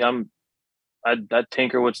 okay, I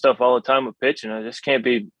tinker with stuff all the time with pitching. I just can't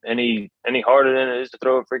be any harder than it is to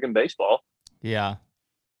throw a freaking baseball. Yeah.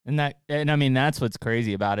 And I mean, that's what's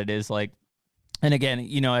crazy about it is like, and again,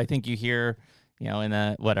 I think you hear, in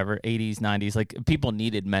the 80s, 90s, like people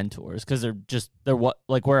needed mentors because they're what,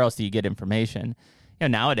 like, where else do you get information?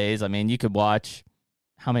 Nowadays, I mean, you could watch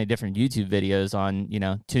how many different YouTube videos on,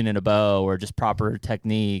 tuning a bow or just proper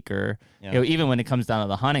technique, or, even when it comes down to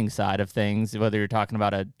the hunting side of things, whether you're talking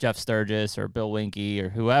about a Jeff Sturgis or Bill Winke or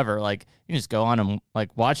whoever, like you just go on and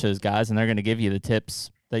like watch those guys and they're going to give you the tips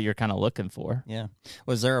that you're kind of looking for. Yeah.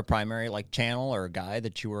 Was there a primary like channel or a guy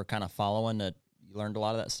that you were kind of following that you learned a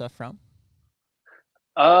lot of that stuff from?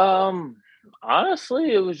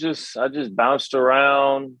 Honestly, it was just, I just bounced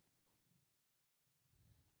around.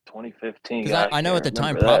 2015. Because I know at the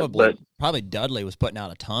time probably Dudley was putting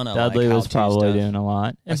out a ton of Dudley like, was probably stuff. doing a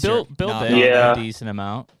lot. And Bill did a decent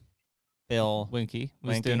amount. Bill Winke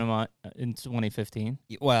was doing a lot in 2015.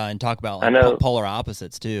 Well, and talk about like polar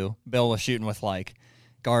opposites too. Bill was shooting with like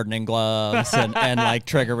gardening gloves and like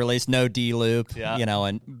trigger release, no D loop. Yeah.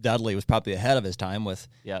 And Dudley was probably ahead of his time with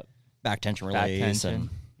back tension release and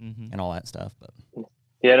all that stuff. But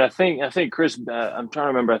yeah, and I think Chris. I'm trying to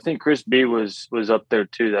remember. I think Chris B was up there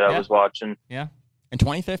too that I was watching. Yeah, in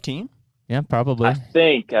 2015. Yeah, probably. I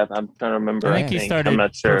think I'm trying to remember. I think he started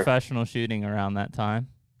professional shooting around that time.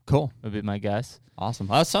 Cool, would be my guess. Awesome.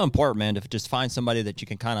 Well, that's so important, man. To just find somebody that you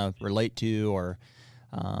can kind of relate to, or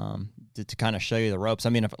to kind of show you the ropes.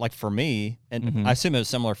 I mean, like for me, and I assume it was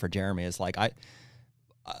similar for Jeremy. Is like I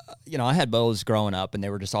had bows growing up, and they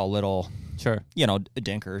were just all little,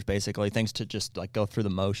 dinkers, basically, things to just like go through the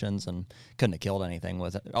motions, and couldn't have killed anything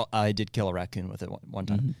with it. I did kill a raccoon with it one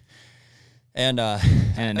time. And a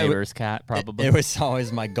neighbor's cat, probably. It was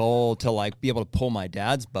always my goal to like be able to pull my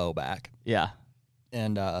dad's bow back. Yeah.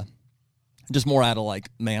 And just more out of like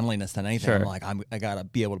manliness than anything. Sure. I'm like, I gotta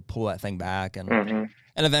be able to pull that thing back, and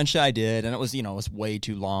eventually I did, and it was it was way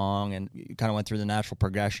too long, and you kind of went through the natural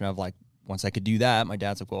progression of like, once I could do that, my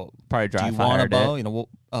dad's like, well, probably dry do you want a bow?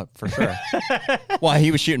 For sure. Well,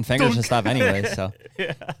 he was shooting fingers and stuff anyway. So,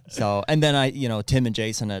 so, and then I, Tim and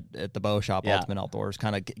Jason at the bow shop, Ultimate Outdoors,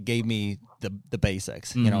 kind of gave me the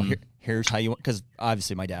basics. Here's how you want, because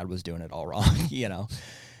obviously my dad was doing it all wrong,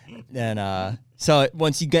 And so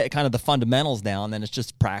once you get kind of the fundamentals down, then it's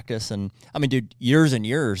just practice. And I mean, dude, years and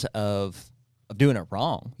years of doing it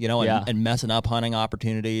wrong, and messing up hunting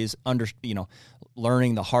opportunities,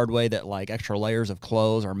 learning the hard way that like extra layers of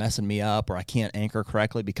clothes are messing me up, or I can't anchor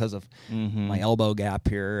correctly because of my elbow gap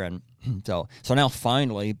here. And so now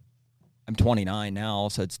finally I'm 29 now.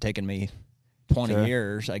 So it's taken me 20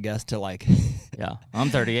 years, I guess, to like Yeah, I'm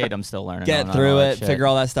 38. I'm still learning. get through it, figure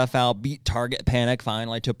all that stuff out, beat target panic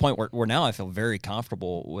finally to a point where now I feel very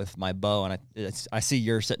comfortable with my bow. And I see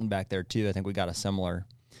you're sitting back there too. I think we got a similar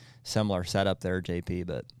setup there, JP.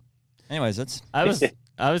 But anyways, I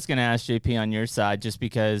was going to ask JP on your side, just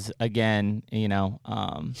because, again, you know,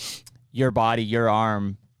 your body, your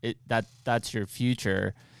arm, that's your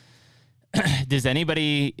future. Does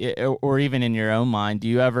anybody, or even in your own mind, do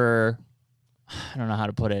you ever, I don't know how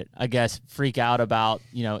to put it, I guess, freak out about,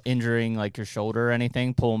 you know, injuring like your shoulder or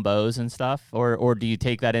anything, pulling bows and stuff? Or do you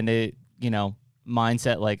take that into, you know,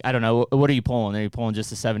 mindset? Like, I don't know, what are you pulling? Are you pulling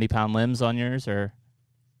just the 70-pound limbs on yours, or?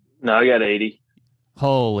 No, I got 80.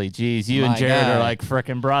 Holy jeez, you and Jared are like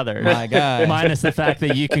frickin' brothers. My God. Minus the fact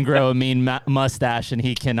that you can grow a mean mustache and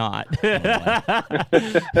he cannot.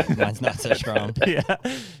 mine's not so strong. Yeah,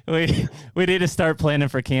 we need to start planning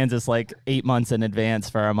for Kansas like 8 months in advance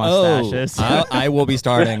for our mustaches. I will be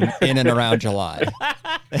starting in and around July.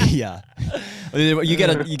 Yeah, you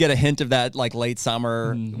get a hint of that like late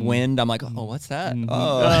summer wind. I'm like, oh, what's that?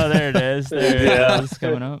 Oh, there it is. There it is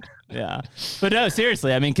coming up. Yeah. But no,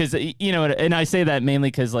 seriously, I mean, because, you know, and I say that mainly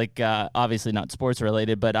because, like, obviously not sports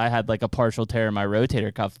related, but I had like a partial tear in my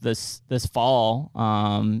rotator cuff this fall.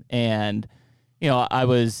 And, you know,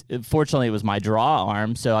 fortunately it was my draw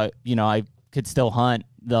arm. So, I could still hunt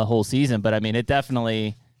the whole season. But I mean, it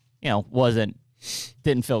definitely, you know,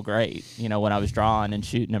 didn't feel great, you know, when I was drawing and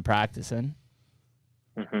shooting and practicing.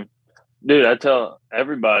 Mm-hmm. Dude, I tell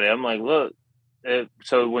everybody, I'm like, look,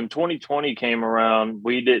 so when 2020 came around,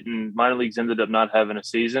 minor leagues ended up not having a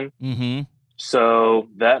season. Mm-hmm. So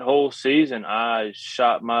that whole season, I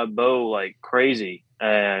shot my bow like crazy,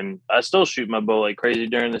 and I still shoot my bow like crazy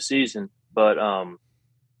during the season. But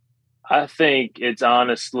I think it's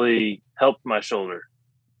honestly helped my shoulder,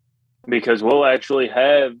 because we'll actually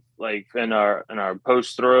have like in our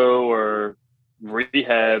post throw or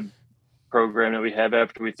rehab program that we have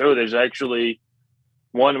after we throw, there's actually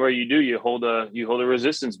one where you hold a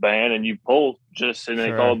resistance band and you pull and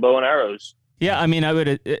they call it bow and arrows. Yeah, I mean, I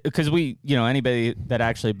would, because anybody that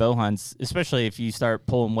actually bow hunts, especially if you start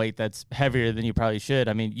pulling weight that's heavier than you probably should,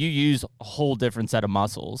 I mean, you use a whole different set of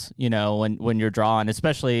muscles, you know, when you're drawing,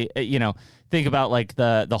 especially, you know, think about like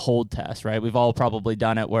the hold test, right? We've all probably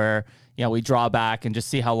done it where, you know, we draw back and just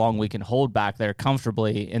see how long we can hold back there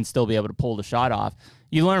comfortably and still be able to pull the shot off.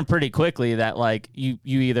 You learn pretty quickly that like you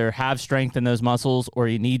either have strength in those muscles or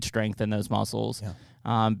you need strength in those muscles.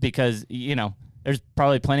 Yeah. Because, you know, there's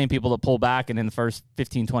probably plenty of people that pull back and in the first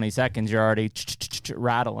 15, 20 seconds, you're already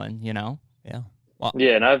rattling, you know? Yeah. Well,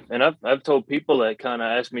 yeah. And I've told people that kind of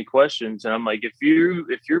ask me questions, and I'm like, if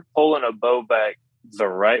you're pulling a bow back the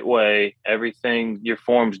right way, your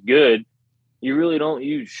form's good, you really don't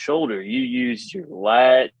use shoulder. You use your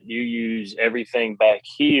lat. You use everything back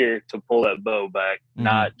here to pull that bow back,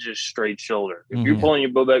 not just straight shoulder. If you're pulling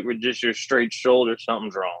your bow back with just your straight shoulder,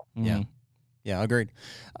 something's wrong. Yeah. Yeah, agreed.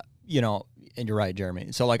 You know, and you're right,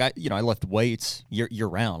 Jeremy. So like I lift weights year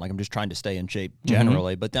round. Like I'm just trying to stay in shape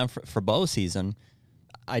generally. But then for bow season,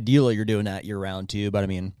 ideally you're doing that year round too. But I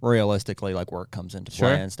mean, realistically, like work comes into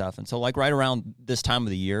play and stuff. And so like right around this time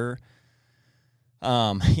of the year,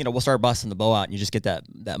 you know, we'll start busting the bow out and you just get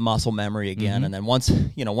that muscle memory again. And then once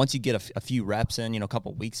you get a few reps in, you know, a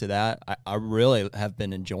couple of weeks of that, I really have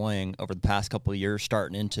been enjoying over the past couple of years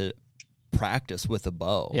starting into practice with a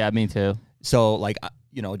bow. Yeah, me too. So like,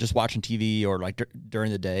 you know, just watching TV or like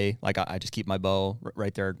during the day, like I just keep my bow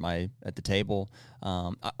right there at the table.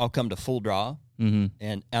 I'll come to full draw.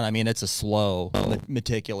 And I mean, it's a slow,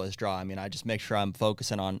 meticulous draw. I mean, I just make sure I'm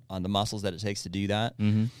focusing on the muscles that it takes to do that.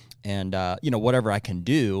 And, you know, whatever I can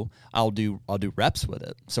do, I'll do reps with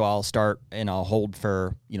it. So I'll start and I'll hold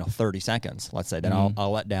for, you know, 30 seconds, let's say. Then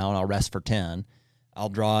I'll let down, I'll rest for 10. I'll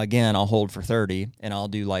draw again, I'll hold for 30, and I'll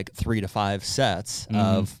do like 3 to 5 sets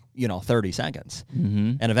of, you know, 30 seconds.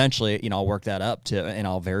 And eventually, you know, I'll work that up to, and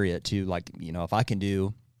I'll vary it to like, you know, if I can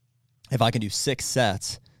do 6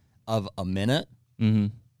 sets of a minute, I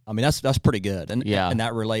mean, that's pretty good. And and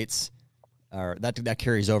that relates, or that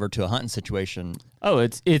carries over to a hunting situation. Oh,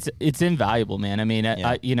 it's invaluable, man. I mean,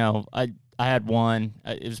 I had one,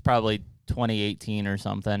 it was probably 2018 or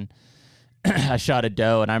something. I shot a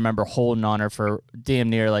doe and I remember holding on her for damn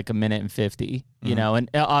near like a minute and 50, you know, and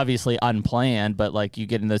obviously unplanned, but like you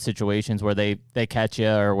get in those situations where they catch you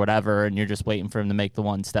or whatever, and you're just waiting for him to make the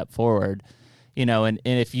one step forward. and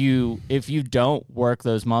if you don't work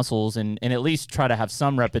those muscles and at least try to have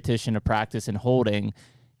some repetition of practice and holding,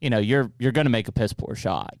 you're going to make a piss poor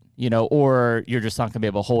shot, or you're just not going to be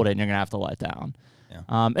able to hold it and you're going to have to let down.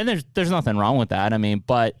 Yeah. And there's nothing wrong with that. I mean,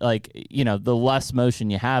 but the less motion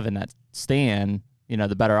you have in that stand,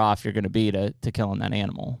 the better off you're going to be to killing that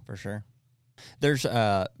animal. For sure. There's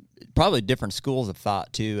probably different schools of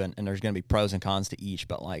thought too, and there's going to be pros and cons to each,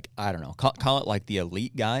 but like, I don't know, call it like the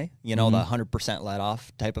elite guy, the 100% let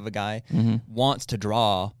off type of a guy wants to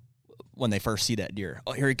draw when they first see that deer.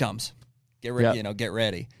 Oh, here he comes. Get ready, get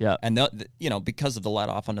ready. Yeah. And because of the let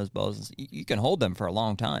off on those bows, you can hold them for a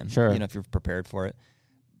long time. Sure. If you're prepared for it.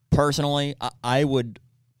 Personally, I would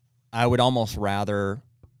almost rather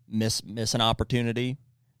miss an opportunity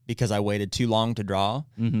because I waited too long to draw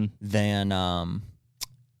than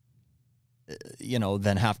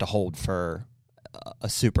than have to hold for a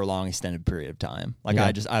super long extended period of time. Like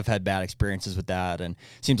I've had bad experiences with that, and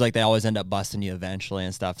it seems like they always end up busting you eventually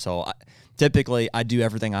and stuff. So typically I do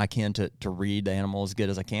everything I can to read the animal as good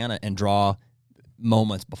as I can and draw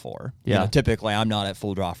moments before. Yeah. Typically I'm not at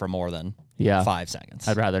full draw for more than 5 seconds.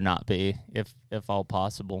 I'd rather not be if all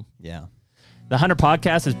possible. Yeah. The Hunter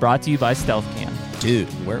Podcast is brought to you by Stealth Cam. Dude,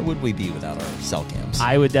 where would we be without our cell cams?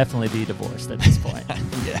 I would definitely be divorced at this point.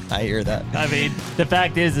 Yeah, I hear that. I mean, the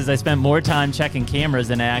fact is I spent more time checking cameras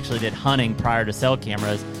than I actually did hunting prior to cell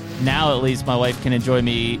cameras. Now, at least, my wife can enjoy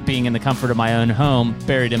me being in the comfort of my own home,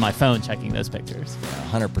 buried in my phone, checking those pictures.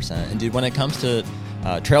 Yeah, 100%. And, dude, when it comes to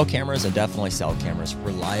trail cameras and definitely cell cameras,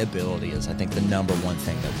 reliability is, I think, the number one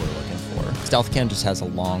thing that we're looking for. Stealth Cam just has a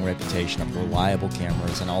long reputation of reliable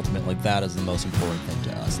cameras, and ultimately that is the most important thing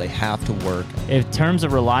to us. They have to work. In terms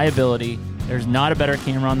of reliability, there's not a better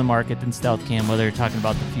camera on the market than Stealth Cam, whether you're talking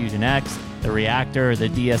about the Fusion X, the Reactor, or the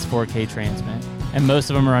DS4K Transmit. And most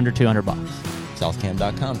of them are under $200.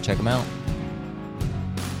 Stealthcam.com. Check them out.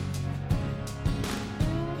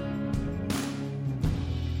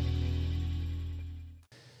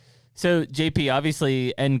 So, JP,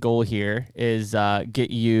 obviously, end goal here is get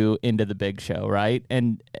you into the big show, right?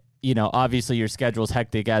 And, obviously your schedule's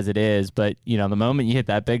hectic as it is, but, the moment you hit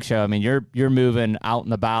that big show, I mean, you're moving out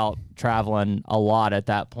and about, traveling a lot at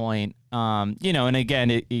that point. And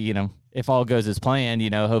again, if all goes as planned,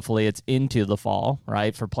 hopefully it's into the fall,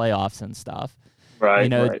 right, for playoffs and stuff.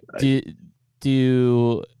 Right.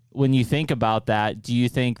 Do when you think about that, do you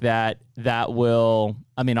think that will,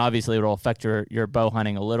 I mean, obviously it will affect your bow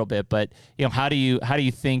hunting a little bit, but how do you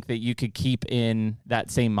think that you could keep in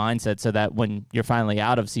that same mindset so that when you're finally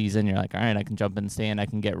out of season, you're like, all right, I can jump in the stand, I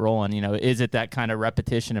can get rolling. Is it that kind of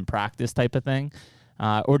repetition and practice type of thing?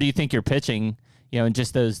 Or do you think you're pitching, and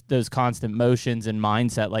just those constant motions and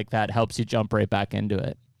mindset like that helps you jump right back into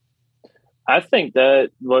it? I think that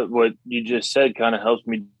what you just said kind of helps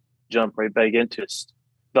me jump right back into it.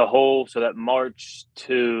 So that March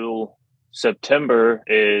to September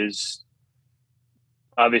is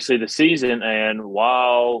obviously the season, and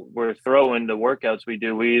while we're throwing the workouts we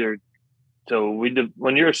do, when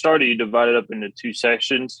you're a starter, you divide it up into two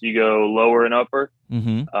sections. You go lower and upper.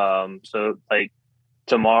 So like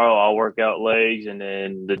tomorrow I'll work out legs, and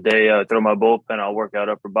then the day I throw my bullpen, I'll work out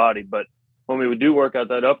upper body. But when we do work out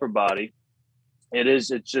that upper body, it's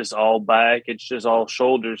just all back. It's just all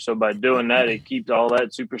shoulders. So by doing that, it keeps all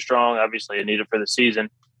that super strong. Obviously, I need it for the season,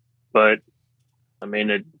 but I mean,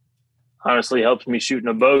 it honestly helps me shooting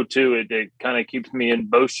a bow too. It kind of keeps me in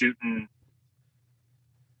bow shooting.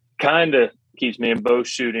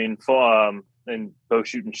 In bow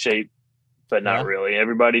shooting shape, but not really.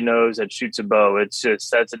 Everybody knows that shoots a bow. It's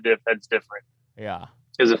just that's different. Yeah.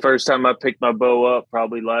 Because the first time I picked my bow up,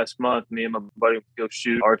 probably last month, me and my buddy would go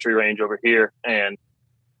shoot archery range over here. And,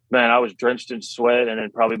 man, I was drenched in sweat. And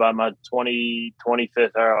then probably by my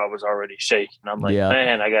 25th hour, I was already shaking. I'm like,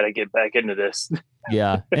 man, I got to get back into this.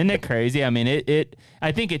 Yeah. Isn't it crazy? I mean,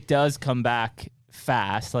 I think it does come back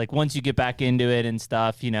fast. Like once you get back into it and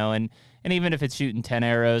stuff, and even if it's shooting 10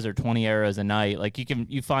 arrows or 20 arrows a night, like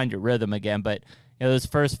you find your rhythm again. But those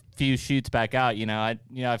first few shoots back out, I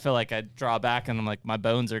feel like I draw back and I'm like, my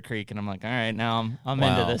bones are creaking. I'm like, all right, now I'm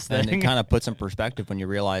into this thing. And it kind of puts in perspective when you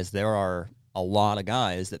realize there are a lot of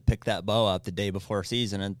guys that pick that bow up the day before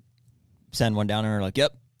season and send one down and are like,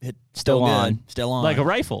 yep, still on. Like a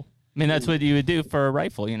rifle. I mean, that's what you would do for a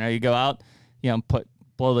rifle. You go out,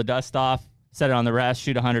 blow the dust off, set it on the rest,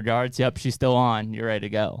 shoot 100 yards. Yep, she's still on. You're ready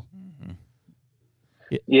to go.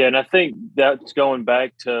 Yeah, and I think that's going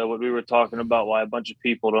back to what we were talking about, why a bunch of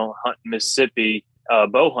people don't hunt Mississippi,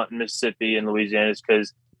 bow hunt in Mississippi and Louisiana, is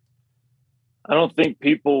because I don't think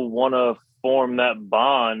people want to form that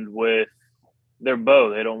bond with their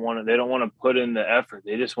bow. They don't want to put in the effort.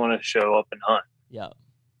 They just want to show up and hunt. Yeah.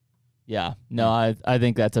 Yeah. No, I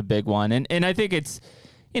think that's a big one. And I think it's,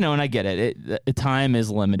 and I get it. Time is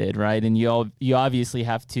limited, right? And you obviously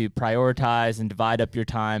have to prioritize and divide up your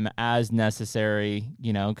time as necessary,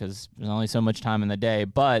 because there's only so much time in the day.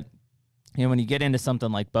 But, when you get into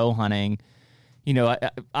something like bow hunting,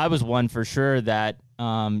 I was one for sure that,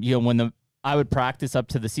 I would practice up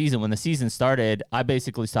to the season. When the season started, I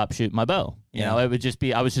basically stopped shooting my bow. It would just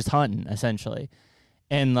be, I was just hunting essentially.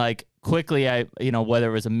 And like quickly, whether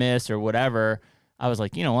it was a miss or whatever, I was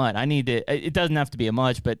like, you know what, I need to, it doesn't have to be a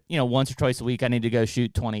much, but once or twice a week, I need to go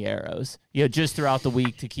shoot 20 arrows, just throughout the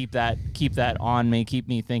week to keep that on me, keep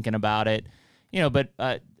me thinking about it, but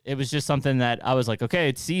it was just something that I was like, okay,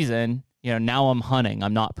 it's season, now I'm hunting,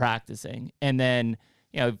 I'm not practicing. And then,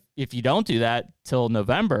 if you don't do that till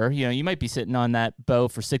November, you might be sitting on that bow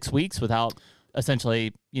for 6 weeks without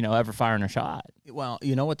essentially, ever firing a shot. Well,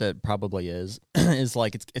 you know what that probably is, is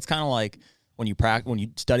like, it's kind of like when you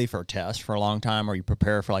study for a test for a long time, or you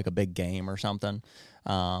prepare for like a big game or something.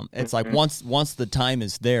 It's like once the time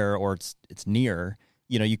is there, or it's near,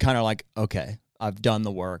 you kind of like, okay, I've done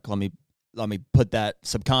the work. Let me put that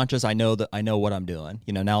subconscious. I know what I'm doing.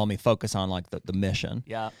 Now let me focus on like the mission.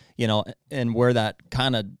 Yeah. And where that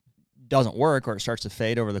kind of doesn't work, or it starts to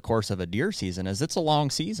fade over the course of a deer season, is it's a long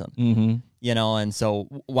season. Mm-hmm. And so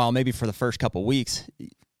while maybe for the first couple of weeks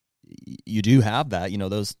you do have that,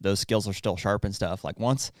 those skills are still sharp and stuff. Like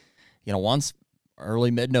once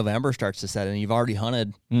early mid-November starts to set in, you've already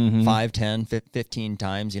hunted 5, 10, 15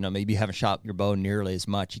 times, maybe you haven't shot your bow nearly as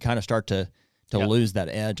much. You kind of start to lose that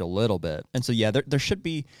edge a little bit. And so, yeah, there should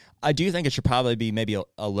be, I do think it should probably be maybe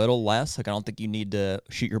a little less. Like, I don't think you need to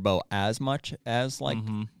shoot your bow as much as like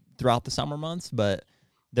throughout the summer months, but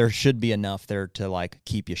there should be enough there to like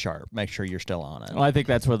keep you sharp, make sure you're still on it. Well, I think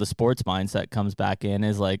that's where the sports mindset comes back in,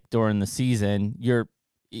 is like during the season, you're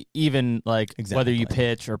even like whether you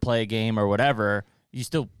pitch or play a game or whatever, you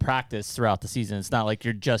still practice throughout the season. It's not like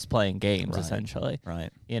you're just playing games essentially. Right.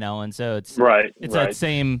 And so it's right. that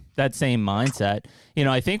same mindset.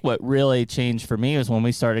 I think what really changed for me was when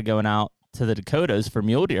we started going out to the Dakotas for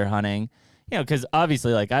mule deer hunting, because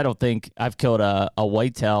obviously like I don't think I've killed a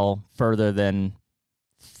whitetail further than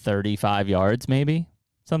 35 yards, maybe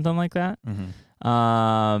something like that.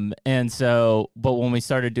 And so, but when we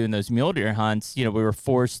started doing those mule deer hunts, we were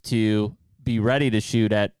forced to be ready to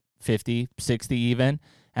shoot at 50, 60 even.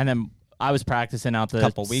 And then I was practicing out the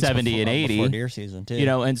couple weeks 70 before, and 80 before deer season too.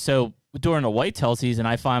 And so during a whitetail season,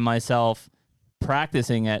 I find myself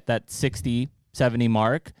practicing at that 60, 70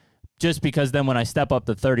 mark, just because then when I step up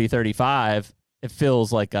to 30, 35, it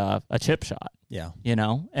feels like a chip shot. Yeah.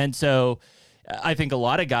 And so I think a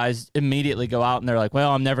lot of guys immediately go out and they're like,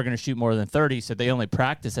 well, I'm never going to shoot more than 30. So they only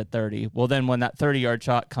practice at 30. Well, then when that 30-yard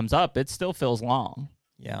shot comes up, it still feels long.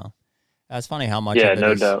 Yeah. That's funny how much of it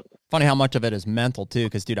no is, doubt. Funny how much of it is mental too.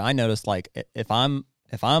 Cause dude, I noticed like if I'm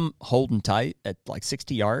holding tight at like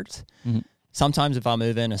 60 yards, sometimes if I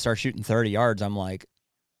move in and start shooting 30 yards, I'm like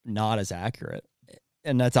not as accurate.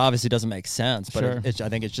 And that's obviously doesn't make sense, but I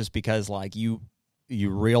think it's just because like you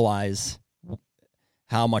realize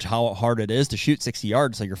how hard it is to shoot 60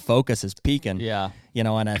 yards. So your focus is peaking. Yeah.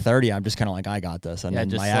 And at 30, I'm just kind of like, I got this. And then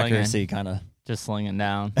my accuracy kind of just slinging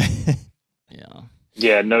down. Yeah.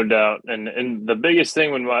 Yeah, no doubt. And the biggest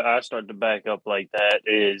thing when I start to back up like that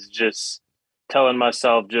is just telling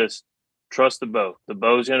myself, just trust the bow. The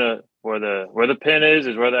bow's gonna where the pin is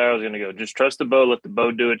where the arrow's gonna go. Just trust the bow, let the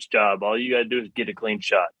bow do its job. All you gotta do is get a clean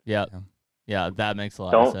shot. Yeah. Yeah, that makes a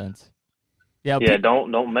lot of sense. Yeah.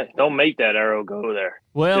 Don't make that arrow go there.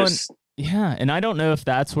 Well, and I don't know if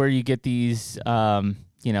that's where you get these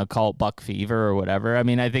call it buck fever or whatever. I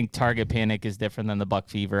mean, I think target panic is different than the buck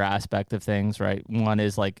fever aspect of things, right? One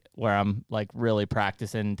is like where I'm like really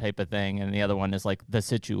practicing type of thing, and the other one is like the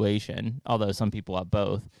situation, although some people have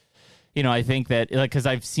both. I think that like, because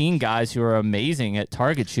I've seen guys who are amazing at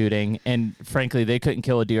target shooting, and frankly, they couldn't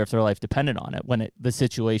kill a deer if their life depended on it when the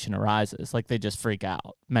situation arises. Like they just freak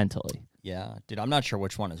out mentally. Yeah, dude, I'm not sure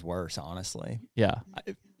which one is worse, honestly. Yeah.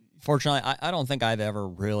 Fortunately, I don't think I've ever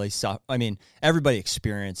really I mean, everybody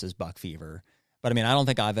experiences buck fever, but I mean, I don't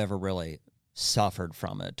think I've ever really suffered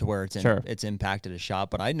from it to where it's impacted a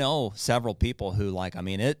shot. But I know several people who like, I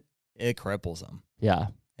mean, it cripples them. Yeah.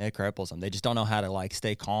 It cripples them. They just don't know how to like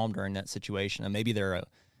stay calm during that situation. And maybe they're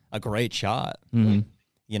a great shot,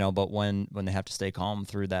 but when they have to stay calm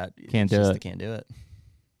through that, they can't do it.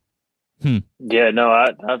 Yeah, no, I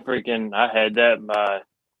had that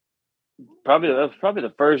that was probably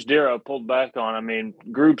the first deer I pulled back on. I mean,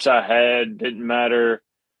 groups I had didn't matter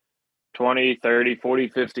 20, 30, 40,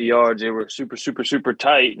 50 yards. They were super, super, super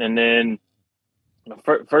tight. And then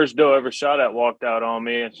the first doe I ever shot at walked out on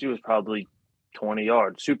me, and she was probably 20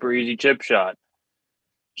 yards. Super easy chip shot.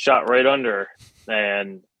 Shot right under her.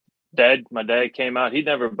 And my dad came out. He'd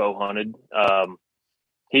never bow hunted.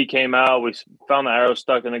 He came out. We found the arrow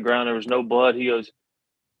stuck in the ground. There was no blood. He goes,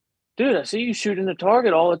 "Dude, I see you shooting the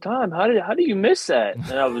target all the time. How do you miss that?"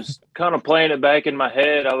 And I was kind of playing it back in my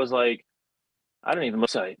head. I was like, I didn't even look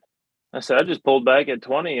sight. I said, I just pulled back at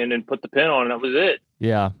 20 and then put the pin on, and that was it.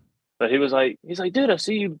 Yeah. But he's like, "Dude, I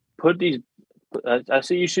see you I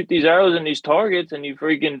see you shoot these arrows in these targets and you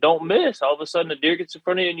freaking don't miss. All of a sudden a deer gets in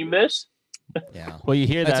front of you and you miss." Yeah. Well, you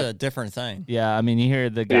hear That's that. a different thing. Yeah, I mean, you hear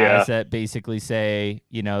the guys that basically say,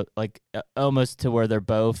 like almost to where their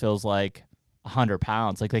bow feels like 100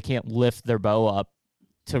 pounds. Like they can't lift their bow up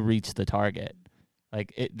to reach the target.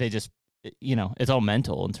 Like they just, it's all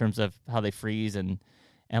mental in terms of how they freeze and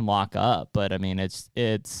lock up. But I mean, it's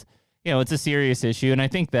it's a serious issue. And I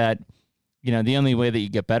think that, the only way that you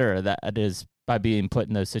get better at that is by being put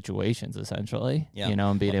in those situations, essentially,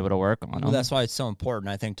 and being able to work on them. Well, that's why it's so important,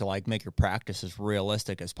 I think, to like make your practice as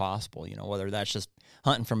realistic as possible. Whether that's just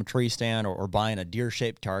hunting from a tree stand or buying a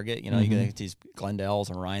deer-shaped target. You can get these Glendells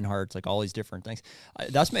and Reinhardts, like all these different things.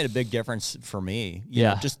 That's made a big difference for me.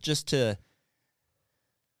 Just to.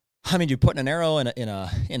 I mean, putting an arrow in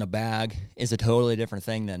a bag is a totally different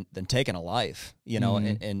thing than taking a life.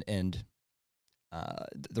 And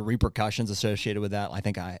the repercussions associated with that, I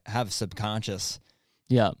think I have subconscious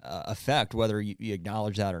effect, whether you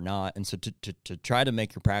acknowledge that or not. And so to try to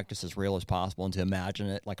make your practice as real as possible and to imagine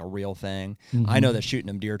it like a real thing. I know that shooting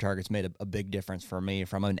them deer targets made a big difference for me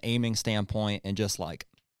from an aiming standpoint, and just like,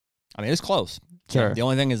 I mean, it's close. Sure. The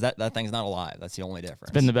only thing is that thing's not alive. That's the only difference.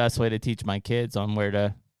 It's been the best way to teach my kids on where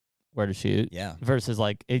to shoot. Yeah. Versus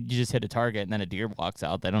like you just hit a target and then a deer walks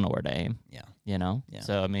out. They don't know where to aim. Yeah. Yeah.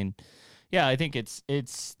 So I mean, yeah, I think it's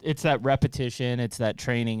that repetition, it's that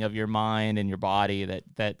training of your mind and your body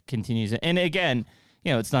that continues. And again,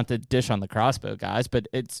 it's not to dish on the crossbow guys, but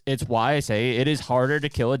it's why I say it is harder to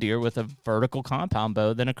kill a deer with a vertical compound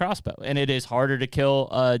bow than a crossbow, and it is harder to kill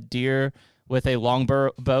a deer with a long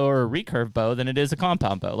bow or a recurve bow than it is a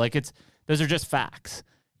compound bow. Like those are just facts.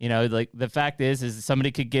 Like the fact is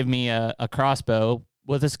somebody could give me a crossbow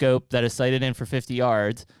with a scope that is sighted in for 50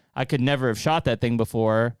 yards. I could never have shot that thing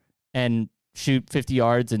before and shoot 50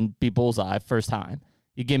 yards and be bullseye first time.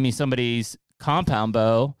 You give me somebody's compound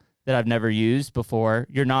bow that I've never used before,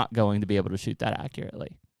 you're not going to be able to shoot that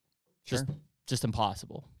accurately. Sure. Just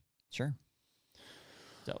impossible. Sure.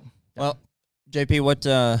 So, well, JP,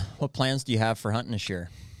 what plans do you have for hunting this year?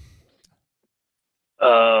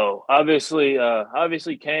 Oh, obviously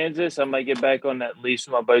Kansas. I might get back on that lease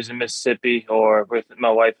with my buddies in Mississippi, or with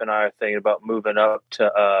my wife and I are thinking about moving up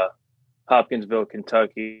to Hopkinsville,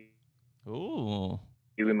 Kentucky. Ooh.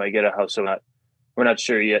 We might get a house, so we're not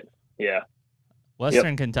sure yet. Yeah.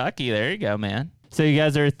 Western Kentucky. There you go, man. So you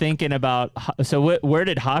guys are thinking about. So where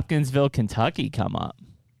did Hopkinsville, Kentucky come up?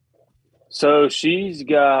 So she's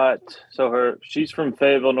from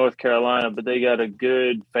Fayetteville, North Carolina, but they got a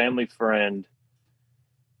good family friend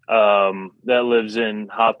that lives in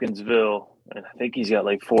Hopkinsville, and I think he's got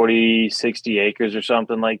like 40, 60 acres or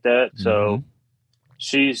something like that. So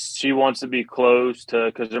she wants to be close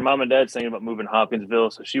to, because her mom and dad's thinking about moving to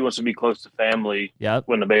Hopkinsville, so she wants to be close to family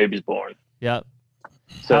when the baby's born. Yep.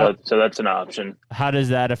 So that's an option. How does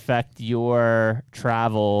that affect your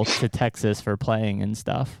travel to Texas for playing and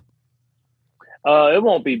stuff? It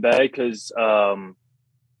won't be bad because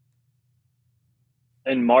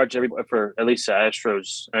in March, for at least the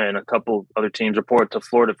Astros and a couple other teams report to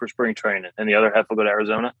Florida for spring training, and the other half will go to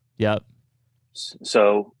Arizona. Yep.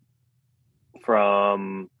 So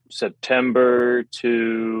from September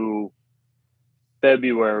to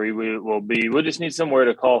February, we'll just need somewhere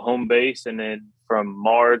to call home base, and then from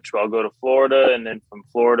March I'll go to Florida, and then from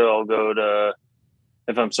Florida I'll go to,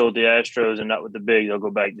 if I'm sold the Astros and not with the Bigs, I'll go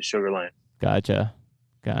back to Sugar Land. Gotcha.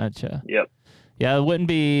 Yep. Yeah, it wouldn't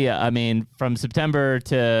be, I mean, from September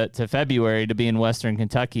to February to be in Western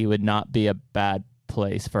Kentucky would not be a bad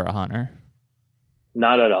place for a hunter.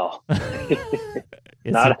 Not at all.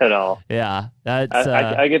 Not at all. Yeah, that's.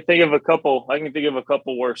 I can think of a couple. I can think of a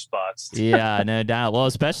couple worse spots. Yeah, no doubt. Well,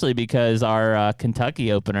 especially because our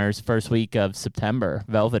Kentucky openers first week of September,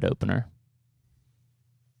 Velvet opener.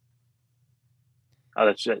 Oh,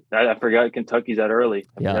 that's it. I forgot Kentucky's that early.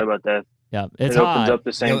 I forgot about that. Yeah, it's it hot. Opens up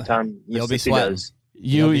the same time. You'll be sweating.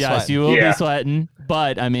 You will be sweating,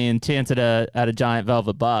 but I mean, chance at a giant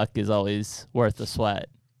velvet buck is always worth the sweat.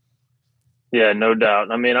 Yeah, no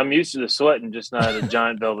doubt. I mean, I'm used to the sweating, just not a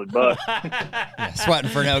giant velvet buck. Yeah,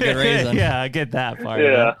 sweating for no good reason. Yeah, I get that part. Of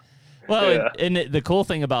Yeah. it. Well, Yeah. and the cool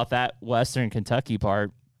thing about that Western Kentucky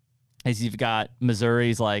part is you've got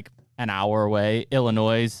Missouri's like an hour away,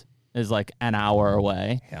 Illinois is like an hour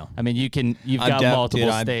away. Yeah. I mean, you've got multiple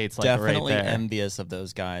dude, states I'm like definitely right there. envious of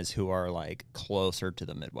those guys who are like closer to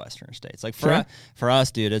the Midwestern states. Like Sure. for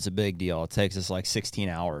us, dude, it's a big deal. It takes us like 16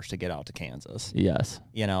 hours to get out to Kansas. Yes.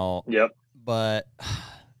 You know. Yep. But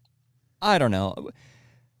I don't know.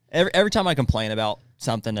 Every time I complain about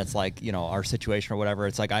something that's like, you know, our situation or whatever,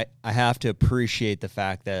 it's like I have to appreciate the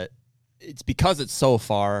fact that it's because it's so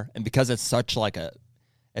far and because it's such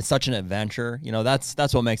an adventure. You know, that's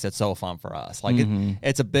what makes it so fun for us. Like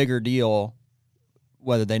it's a bigger deal,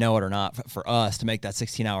 whether they know it or not, for us to make that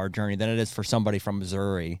 16-hour journey than it is for somebody from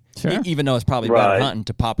Missouri. Sure. Even though it's probably better hunting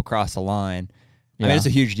to pop across the line. I mean, it's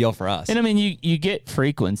a huge deal for us. And I mean, you get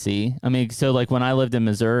frequency. I mean, so like when I lived in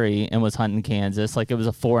Missouri and was hunting Kansas, like it was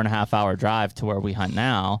a 4.5 hour drive to where we hunt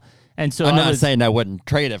now. And so I'm not saying I wouldn't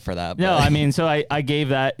trade it for that. No, I mean, so I gave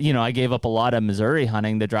that, you know, I gave up a lot of Missouri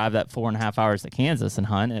hunting to drive that 4.5 hours to Kansas and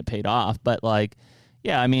hunt, and it paid off. But like,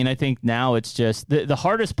 yeah, I mean, I think now it's just the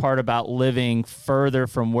hardest part about living further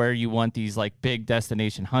from where you want these like big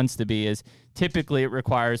destination hunts to be is typically it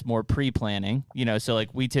requires more pre-planning, you know, so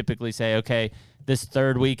like we typically say, okay, this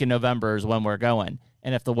third week in November is when we're going.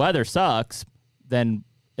 And if the weather sucks, then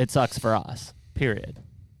it sucks for us, period.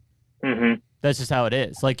 Mm-hmm. That's just how it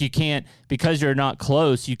is. Like you can't, because you're not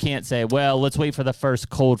close, you can't say, well, let's wait for the first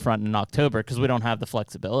cold front in October because we don't have the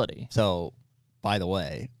flexibility. So, by the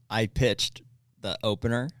way, I pitched the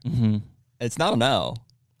opener. Mm-hmm. It's not a no.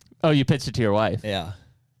 Oh, you pitched it to your wife. Yeah.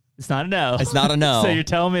 It's not a no. It's not a no. So you're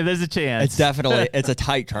telling me there's a chance. It's definitely, it's a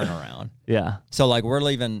tight turnaround. Yeah. So, like, we're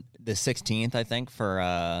leaving the 16th, I think, for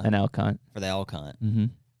an elk hunt. For the elk hunt. Mm-hmm.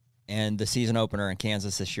 And the season opener in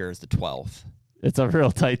Kansas this year is the 12th. It's a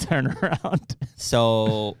real tight turnaround.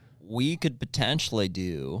 So we could potentially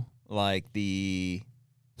do like the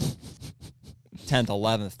 10th,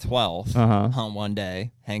 11th, 12th, hunt one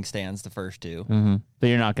day, hang stands the first two. Mm-hmm. But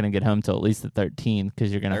you're not going to get home till at least the 13th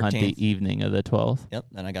because you're going to hunt the evening of the 12th. Yep.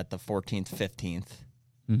 Then I got the 14th,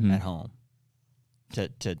 15th at home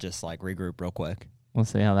to just like regroup real quick. We'll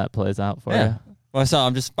see how that plays out for you. Well, so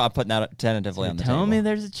I'm putting that tentatively on the table. Tell me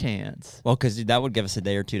there's a chance. Well, because that would give us a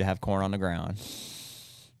day or two to have corn on the ground,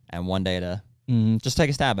 and one day to just take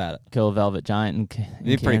a stab at it. Kill a velvet giant in It'd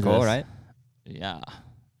be pretty cool, right? Yeah.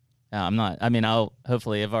 Yeah, I'm not. I mean, I'll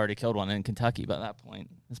hopefully have already killed one in Kentucky by that point.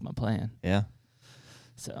 That's my plan. Yeah.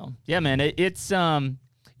 So yeah, man, it's I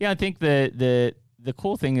think the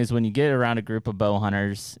cool thing is when you get around a group of bow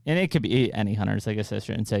hunters, and it could be any hunters, I guess I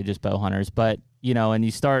shouldn't say just bow hunters, but, you know, and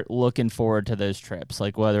you start looking forward to those trips,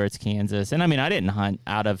 like whether it's Kansas. And I mean, I didn't hunt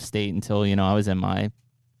out of state until, you know, I was in my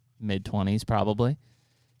mid-20s probably.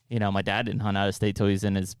 You know, my dad didn't hunt out of state till he was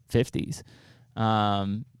in his 50s.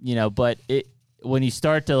 You know, but when you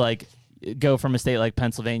start to like go from a state like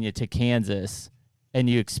Pennsylvania to Kansas and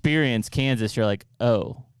you experience Kansas, you're like,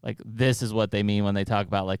 oh, like this is what they mean when they talk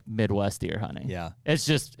about like Midwest deer hunting. Yeah. It's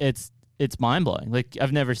just, it's mind blowing. Like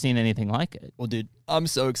I've never seen anything like it. Well, dude, I'm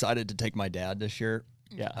so excited to take my dad this year.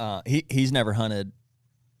 Yeah. He's never hunted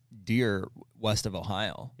deer west of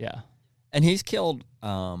Ohio. Yeah. And he's killed,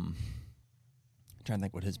 I'm trying to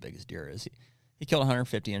think what his biggest deer is. He killed a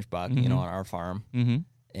 150-inch buck, you know, on our farm. Mm-hmm.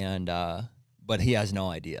 And, but he has no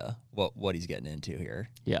idea what he's getting into here.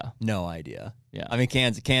 Yeah. No idea. Yeah. I mean,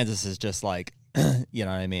 Kansas is just like, you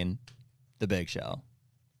know what I mean? The big show.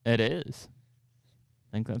 It is.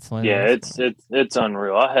 I think that's like it's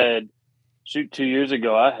unreal. I had 2 years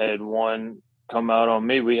ago, I had one come out on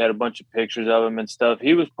me. We had a bunch of pictures of him and stuff.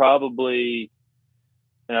 He was probably,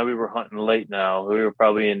 you know, we were hunting late now. We were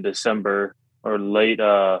probably in December or late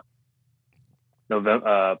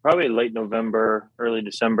November, probably late November, early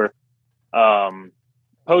December.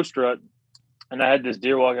 Post rut. And I had this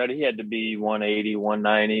deer walk out. He had to be 180,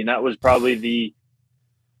 190. And that was probably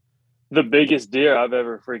the biggest deer I've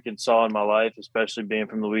ever freaking saw in my life, especially being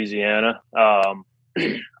from Louisiana.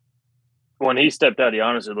 When he stepped out, he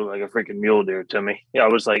honestly looked like a freaking mule deer to me. Yeah, I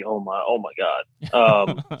was like, oh my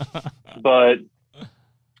God. But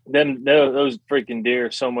then those freaking deer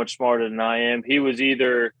are so much smarter than I am. He was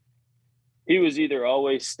either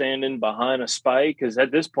always standing behind a spike, because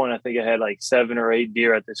at this point I think I had like 7 or 8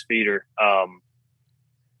 deer at this feeder.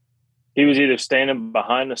 He was either standing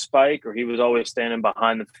behind the spike or he was always standing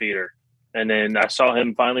behind the feeder. And then I saw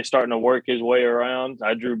him finally starting to work his way around.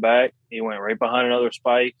 I drew back. He went right behind another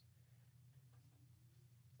spike.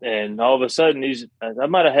 And all of a sudden, I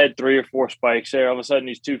might have had 3 or 4 spikes there. All of a sudden,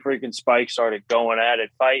 these 2 freaking spikes started going at it,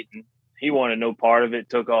 fighting. he wanted no part of it,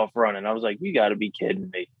 took off running. I was like, you got to be kidding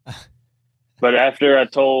me. But after I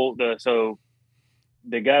told the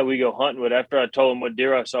guy we go hunting with, after I told him what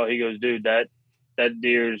deer I saw, he goes, dude, that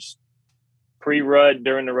deer's pre-rut,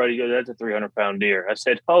 during the rut. He goes, that's a 300-pound deer. I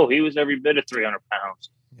said, oh, he was every bit of 300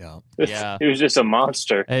 pounds. Yeah. He was just a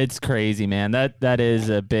monster. It's crazy, man. That is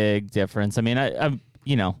a big difference. I mean, I'm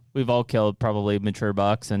we've all killed probably mature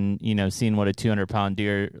bucks and, seen what a 200-pound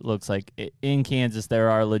deer looks like. In Kansas, there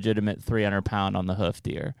are legitimate 300-pound on the hoof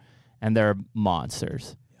deer, and they're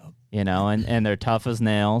monsters, and they're tough as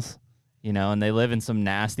nails, and they live in some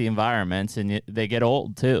nasty environments, and they get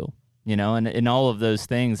old too, and all of those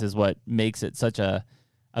things is what makes it such a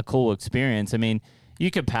cool experience. I mean, you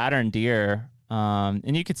could pattern deer,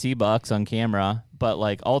 and you could see bucks on camera, but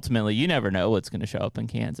like ultimately you never know what's going to show up in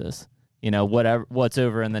Kansas. What's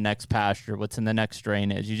over in the next pasture, what's in the next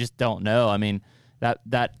drainage. You just don't know. I mean, that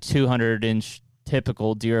 200-inch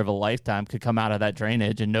typical deer of a lifetime could come out of that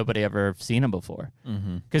drainage and nobody ever seen him before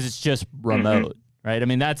because it's just remote, right? I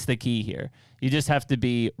mean, that's the key here. You just have to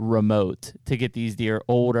be remote to get these deer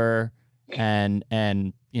older and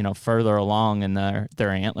further along in their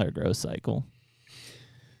antler growth cycle.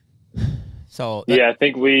 So I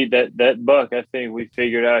think that buck, I think we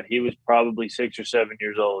figured out he was probably 6 or 7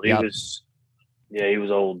 years old. He was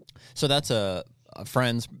old. So that's a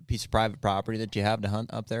friend's piece of private property that you have to hunt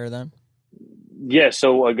up there then? Yeah.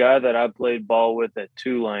 So a guy that I played ball with at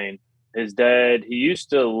Tulane, his dad, he used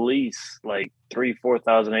to lease like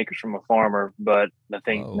 3,000-4,000 acres from a farmer, but I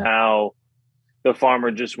think now the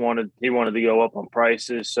farmer wanted to go up on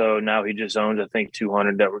prices. So now he just owns, I think,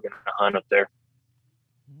 200 that we're going to hunt up there.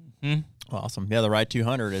 Mm-hmm. Awesome. Yeah, the right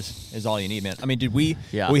 200 is all you need, man. I mean, we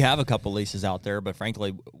have a couple leases out there, but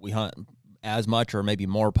frankly, we hunt as much or maybe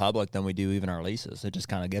more public than we do even our leases. It just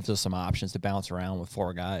kind of gives us some options to bounce around with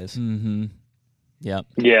 4 guys. Mm-hmm. Yep.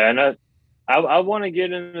 Yeah, and I want to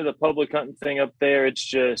get into the public hunting thing up there. It's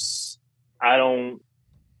just back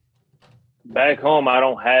home I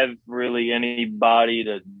don't have really anybody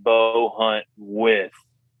to bow hunt with.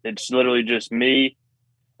 It's literally just me.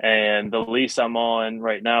 And the lease I'm on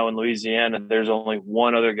right now in Louisiana, there's only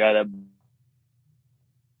one other guy that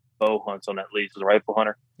bow hunts on that lease, is a rifle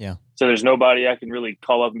hunter. Yeah. So there's nobody I can really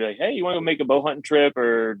call up and be like, hey, you want to make a bow hunting trip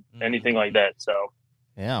or anything like that? So.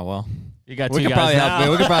 Yeah, well, you got we two could guys probably now.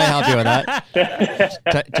 help you with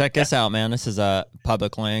that. Check this out, man. This is a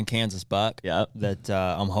public land Kansas buck that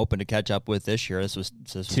I'm hoping to catch up with this year. This was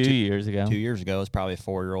 2 years ago. 2 years ago. It was probably a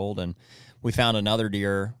 4-year-old, and we found another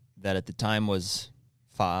deer that at the time was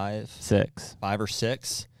 5 or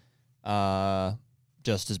 6,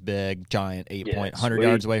 just as big, giant, 8-point, 100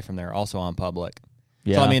 yards away from there, also on public.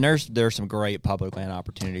 Yeah. So I mean, there's some great public land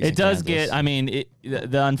opportunities. It does get. I mean,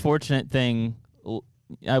 the unfortunate thing,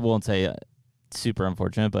 I won't say super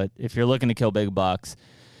unfortunate, but if you're looking to kill big bucks,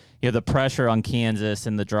 the pressure on Kansas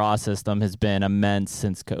and the draw system has been immense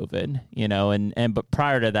since COVID. But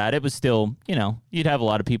prior to that, it was still, you'd have a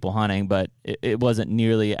lot of people hunting, but it wasn't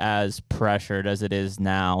nearly as pressured as it is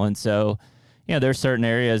now. And so, there's certain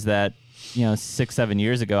areas that, 6-7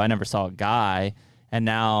 years ago, I never saw a guy, and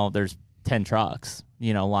now there's 10 trucks,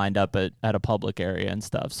 lined up at a public area and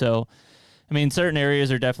stuff. So, I mean, certain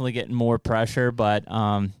areas are definitely getting more pressure, but,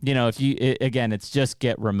 it's just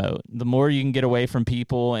get remote. The more you can get away from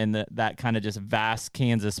people and that kind of just vast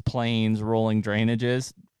Kansas plains rolling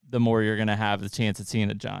drainages, the more you're going to have the chance of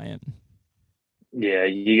seeing a giant. Yeah,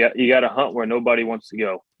 you got to hunt where nobody wants to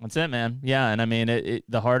go. That's it, man. Yeah, and I mean,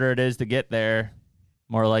 the harder it is to get there,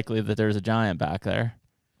 more likely that there's a giant back there.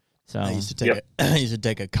 So I used to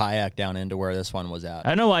take a kayak down into where this one was at.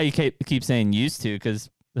 I know why you keep saying used to, because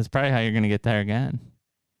that's probably how you're going to get there again.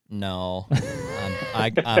 No,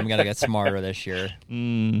 I'm going to get smarter this year.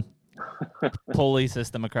 Pulley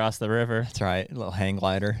system across the river. That's right. A little hang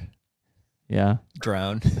glider. Yeah.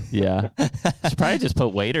 Drone. Yeah. You should probably just put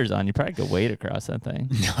waders on. You probably could wade across that thing.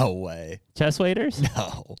 No way. Chest waders?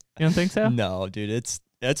 No. You don't think so? No, dude. It's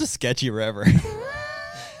a sketchy river.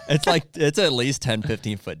 It's at least 10,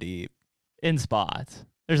 15 foot deep. In spots.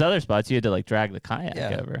 There's other spots you had to drag the kayak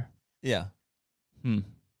over. Yeah. We'll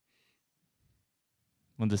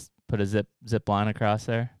just put a zip line across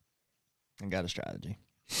there. I got a strategy.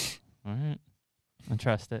 All right. I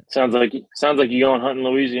trust it. Sounds like you going hunting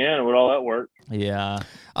in Louisiana with all that work. Yeah.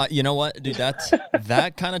 You know what, dude?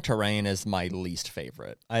 That kind of terrain is my least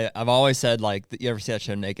favorite. I've always said, you ever see that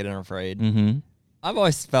show Naked and Afraid? Mm-hmm. I've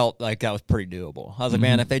always felt like that was pretty doable. I was like,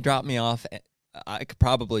 man, if they drop me off I could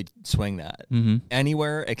probably swing that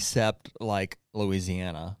anywhere except like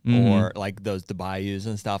Louisiana or like the bayous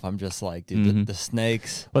and stuff. I'm just like, dude, the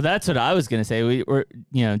snakes. Well, that's what I was gonna say. We were,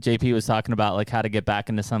 JP was talking about like how to get back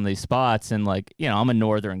into some of these spots, and like, I'm a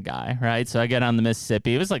northern guy, right? So I get on the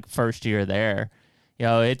Mississippi. It was like first year there.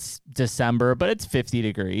 It's December, but it's 50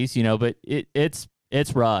 degrees. But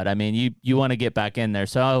it's rud. I mean, you want to get back in there.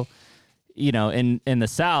 So, in the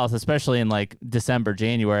South, especially in like December,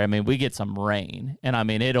 January, I mean, we get some rain, and I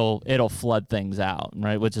mean, it'll flood things out,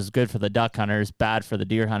 right? Which is good for the duck hunters, bad for the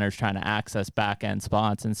deer hunters trying to access back end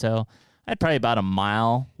spots. And so I had probably about a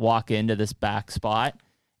mile walk into this back spot,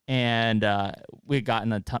 and we had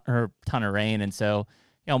gotten a ton of rain. And so,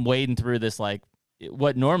 I'm wading through this, like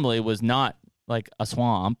what normally was not like a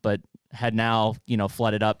swamp, but had now,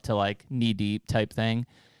 flooded up to like knee deep type thing.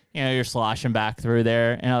 You're sloshing back through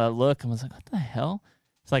there, and I look and was like, what the hell?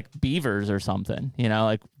 It's like beavers or something,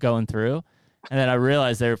 like going through. And then I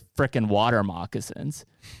realized they're freaking water moccasins.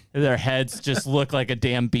 Their heads just look like a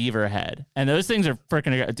damn beaver head. And those things are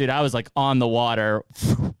freaking, dude, I was like on the water,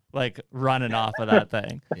 like running off of that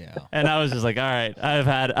thing. Yeah. And I was just like, all right, I've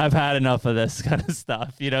had enough of this kind of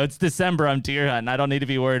stuff. It's December, I'm deer hunting. I don't need to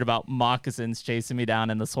be worried about moccasins chasing me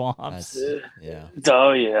down in the swamps. Yeah.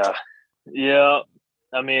 Oh yeah. Yeah.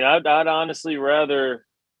 I mean, I'd honestly rather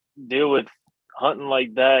deal with hunting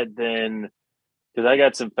like that than, because I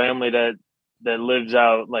got some family that lives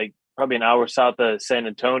out like probably an hour south of San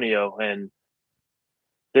Antonio, and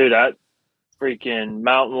dude, I freaking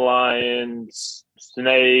mountain lions,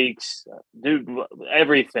 snakes, dude,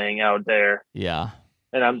 everything out there. Yeah.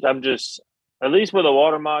 And I'm just, at least with a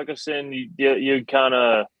water moccasin, you kind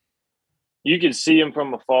of, you can see them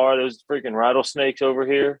from afar. Those freaking rattlesnakes over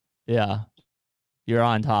here. Yeah. You're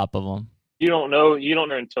on top of them. You don't know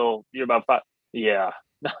until you're about 5. Yeah,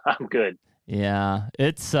 I'm good. Yeah,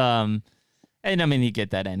 it's and I mean, you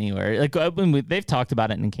get that anywhere. Like they've talked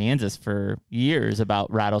about it in Kansas for years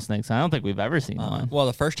about rattlesnakes. I don't think we've ever seen one. Well,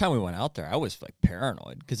 the first time we went out there, I was like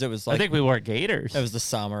paranoid because it was like, I think we wore gaiters. It was the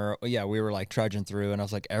summer. Yeah, we were like trudging through, and I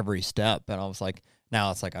was like every step, and I was like,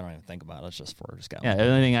 now it's like I don't even think about it. It's just Forrest Gump. Yeah, the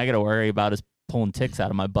only thing I got to worry about is pulling ticks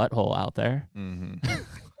out of my butthole out there.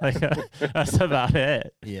 Like that's about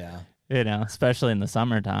it. Yeah. Especially in the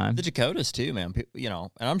summertime. The Dakotas too, man. And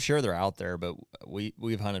I'm sure they're out there, but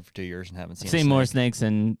we've hunted for 2 years and haven't seen. I've seen more snakes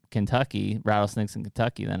in Kentucky, rattlesnakes in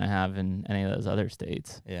Kentucky, than I have in any of those other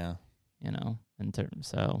states. Yeah.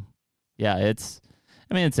 So yeah, it's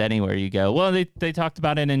anywhere you go. Well, they talked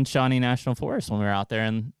about it in Shawnee National Forest when we were out there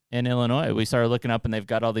in Illinois. We started looking up, and they've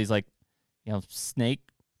got all these like, snake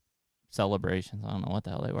celebrations. I don't know what the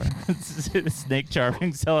hell they were. Snake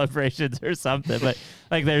charming celebrations or something. But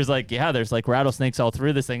like there's like rattlesnakes all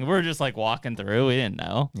through this thing. We're just like walking through. We didn't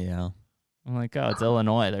know. Yeah. I'm like, oh, it's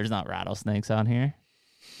Illinois. There's not rattlesnakes out here.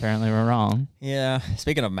 Apparently we're wrong. Yeah.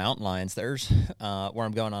 Speaking of mountain lions, there's where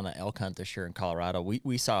I'm going on an elk hunt this year in Colorado.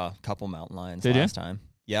 We saw a couple mountain lions last time.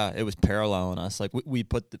 Yeah, it was paralleling us. Like we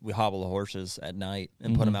hobble the horses at night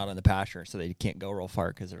and put them out in the pasture so they can't go real far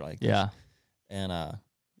because they're like and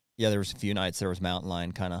yeah, there was a few nights there was mountain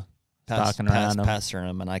lion kind of pestering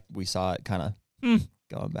them, and we saw it kind of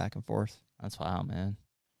going back and forth. That's wild, man.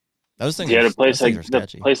 Those things. Yeah, the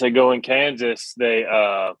place I go in Kansas, they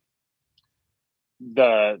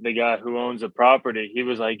the guy who owns the property, he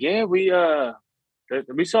was like, yeah, we got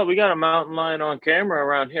a mountain lion on camera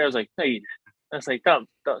around here. I was like, no, you didn't. I was like, don't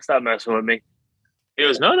stop messing with me. He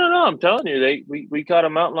goes, no, I'm telling you, we caught a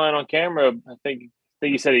mountain lion on camera. I think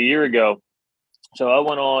he said a year ago. So I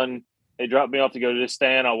went on, they dropped me off to go to this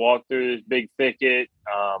stand. I walked through this big thicket,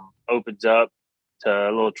 opens up to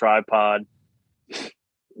a little tripod.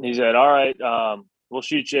 He said, all right, we'll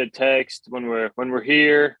shoot you a text when we're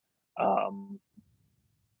here.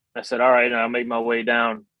 I said, all right, and I'll make my way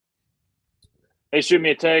down. They shoot me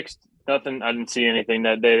a text. Nothing. I didn't see anything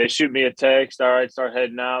that day. They shoot me a text. All right, start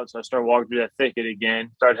heading out. So I start walking through that thicket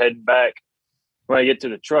again, start heading back. When I get to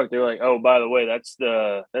the truck, they're like, "Oh, by the way, that's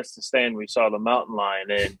the stand we saw the mountain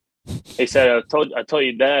lion in." They said, "I told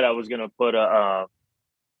you, Dad, I was gonna put a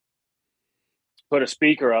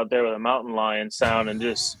speaker out there with a mountain lion sound, and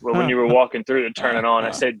just when you were walking through to turn it on."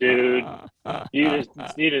 I said, "Dude, you'd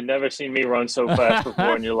have never seen me run so fast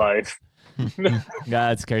before in your life."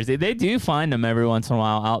 That's crazy. They do find them every once in a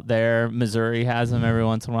while out there. Missouri has them every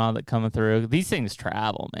once in a while that coming through. These things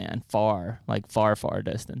travel, man, far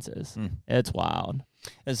distances. It's wild.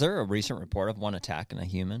 Is there a recent report of one attacking a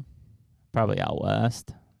human? Probably out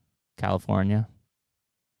west, California.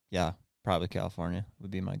 Yeah, probably California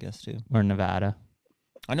would be my guess too. Or Nevada.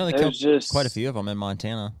 I know they killed quite a few of them in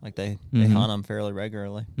Montana. Like they hunt them fairly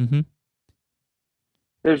regularly.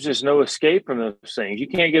 there's just no escape from those things. You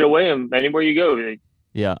can't get away from anywhere you go.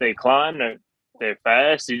 They climb. They're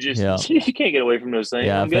fast. You just you can't get away from those things.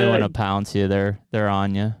 Yeah, if they want to pounce you, they're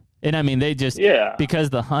on you. And I mean, they just because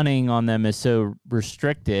the hunting on them is so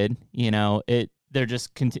restricted. They're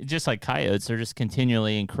just like coyotes. They're just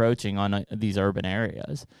continually encroaching on these urban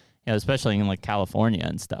areas. Especially in like California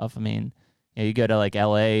and stuff. I mean, you go to like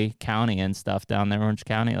L.A. County and stuff down there, Orange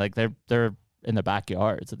County. Like they're in the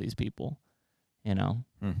backyards of these people. And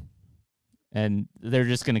they're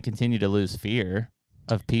just going to continue to lose fear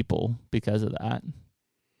of people because of that.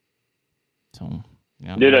 So,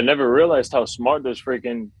 dude, I never realized how smart those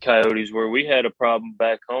freaking coyotes were. We had a problem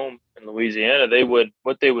back home in Louisiana.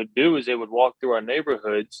 What they would do is they would walk through our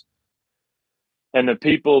neighborhoods, and the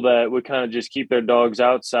people that would kind of just keep their dogs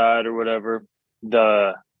outside or whatever,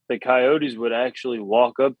 the coyotes would actually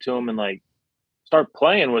walk up to them and like start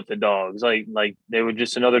playing with the dogs, like they were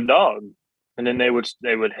just another dog. And then they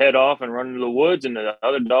would head off and run into the woods, and the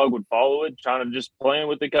other dog would follow it, trying to just playing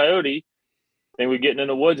with the coyote. They would get in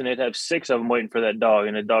the woods, and they'd have 6 of them waiting for that dog,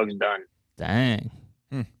 and the dog's done. Dang.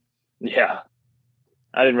 Yeah.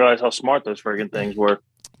 I didn't realize how smart those freaking things were.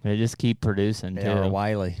 They just keep producing, too. They're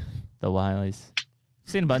wily. The Wileys.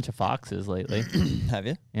 I've seen a bunch of foxes lately. Have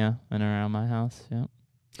you? Yeah, and around my house. Yeah.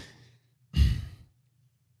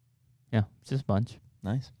 Yeah, just a bunch.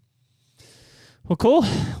 Nice. Well, cool.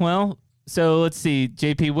 Well, so let's see,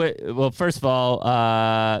 JP. Well, first of all,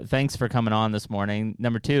 thanks for coming on this morning.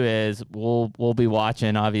 Number 2 is we'll be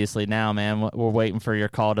watching. Obviously, now, man, we're waiting for your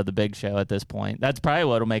call to the big show. At this point, that's probably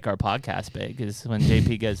what'll make our podcast big is when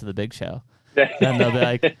JP goes to the big show. Then they'll be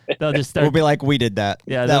like, they'll just start. We'll be like, we did that.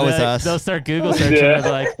 Yeah, that was us. They'll start Google searching. Yeah.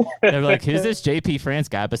 They'll be like, who's this JP France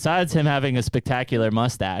guy? Besides him having a spectacular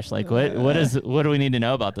mustache, like what do we need to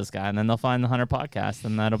know about this guy? And then they'll find the Hunter podcast,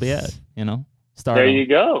 and that'll be it. There you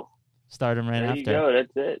go. Start him right there after. There you go.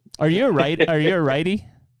 That's it. Are you a righty?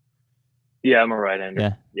 Yeah, I'm a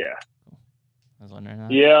right-hander. Yeah. I was wondering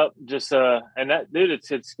that. Yeah, just and that dude,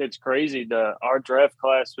 it's crazy. Our draft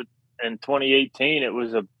class in 2018, it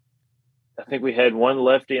was I think we had one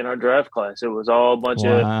lefty in our draft class. It was all a bunch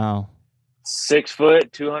of 6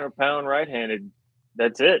 foot, 200-pound right-handed.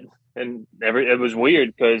 That's it. And it was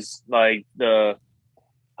weird because like how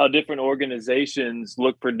different organizations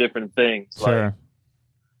look for different things. Sure.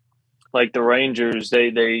 Like the Rangers,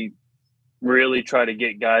 they really try to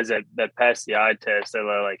get guys that pass the eye test that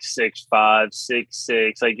are like 6'5",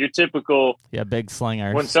 6'6", like your typical big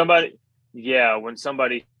slingers. When somebody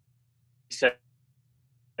says,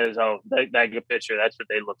 "Oh, that good pitcher," that's what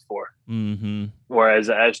they look for. Mm-hmm. Whereas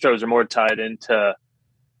the Astros are more tied into,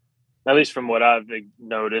 at least from what I've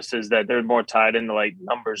noticed, is that they're more tied into like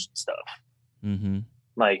numbers and stuff. Mm-hmm.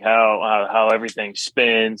 Like how everything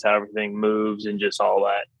spins, how everything moves, and just all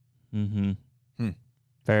that. Mm-hmm.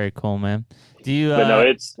 Very cool, man. Do you? But no,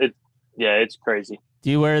 it's crazy. Do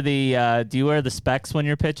you wear the specs when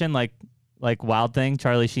you're pitching, like Wild Thing,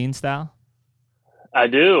 Charlie Sheen style? I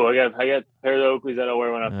do. I got a pair of Oakleys that I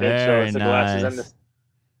wear when I pitch. Very so it's nice. the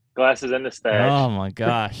glasses and the stash. Oh my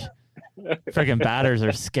gosh. Freaking batters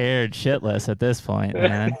are scared shitless at this point,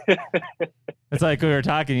 man. It's like we were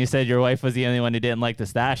talking. You said your wife was the only one who didn't like the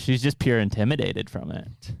stash. She's just pure intimidated from it.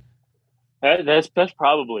 That's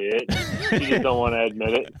probably it. You just don't want to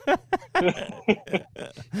admit it.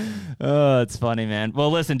 Oh, it's funny, man. Well,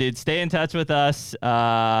 listen, dude, stay in touch with us.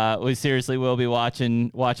 We seriously will be watching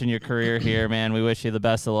your career here, man. We wish you the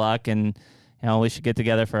best of luck, and we should get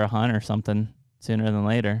together for a hunt or something sooner than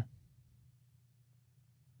later.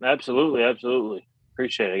 Absolutely.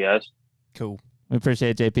 Appreciate it, guys. Cool. We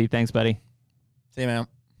appreciate it, JP. Thanks, buddy. See you, man.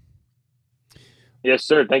 Yes,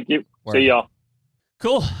 sir. Thank you. Word. See y'all.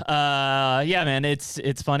 Cool. Yeah, man.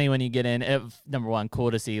 It's funny when you get in. Number one, cool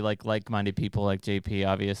to see like-minded people like JP,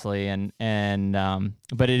 obviously, and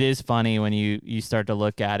but it is funny when you start to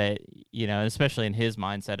look at it, especially in his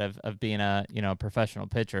mindset of being a professional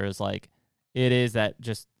pitcher, is like it is that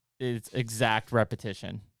just it's exact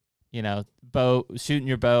repetition. Shooting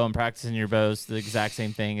your bow and practicing your bow is the exact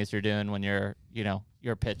same thing as you're doing when you're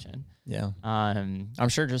pitching. Yeah. I'm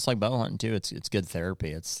sure just like bow hunting too, it's good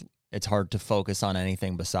therapy. It's hard to focus on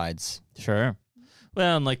anything besides. Sure.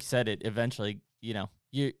 Well, and like you said, it eventually,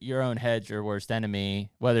 your own head's your worst enemy,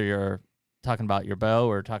 whether you're talking about your bow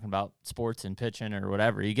or talking about sports and pitching or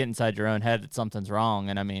whatever. You get inside your own head that something's wrong,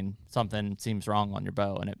 and I mean, something seems wrong on your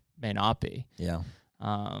bow, and it may not be. Yeah.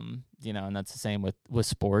 And that's the same with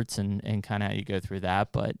sports and kind of how you go through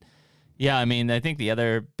that. But yeah, I mean, I think the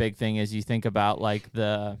other big thing is you think about like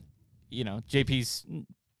JP's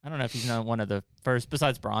I don't know if he's not one of the first,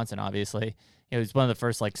 besides Bronson, obviously. He was one of the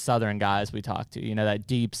first like Southern guys we talked to, that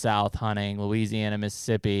deep South hunting, Louisiana,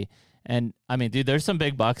 Mississippi. And I mean, dude, there's some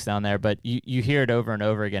big bucks down there, but you hear it over and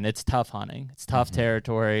over again. It's tough hunting. It's tough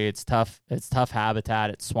territory. It's tough habitat.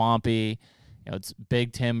 It's swampy. It's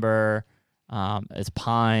big timber. It's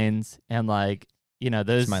pines. And like,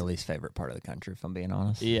 those. It's my least favorite part of the country, if I'm being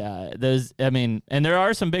honest. Yeah. And there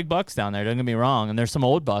are some big bucks down there. Don't get me wrong. And there's some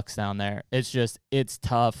old bucks down there. It's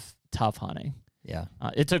tough hunting. Yeah.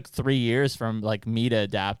 It took 3 years from like me to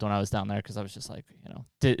adapt when I was down there. Cause I was just like,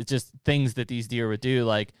 just things that these deer would do.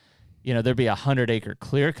 Like, there'd be 100-acre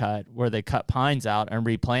clear cut where they cut pines out and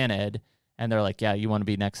replanted. And they're like, yeah, you want to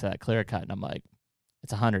be next to that clear cut. And I'm like,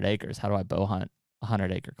 it's 100 acres. How do I bow hunt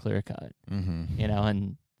 100-acre clear cut? Mm-hmm.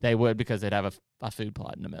 And they would, because they'd have a food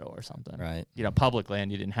plot in the middle or something. Right. Public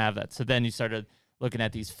land, you didn't have that. So then you started looking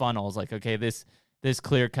at these funnels like, okay, this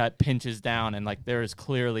clear cut pinches down and like there is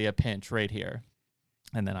clearly a pinch right here.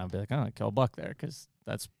 And then I'd be like, oh, I kill a buck there because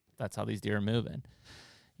that's how these deer are moving.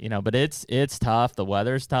 But it's tough. The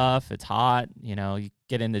weather's tough. It's hot. You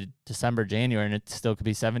get into December, January, and it still could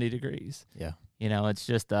be 70 degrees. Yeah. It's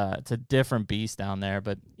just it's a different beast down there.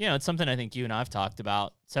 But, it's something I think you and I've talked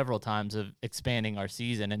about several times of expanding our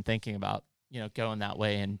season and thinking about, going that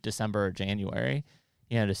way in December or January,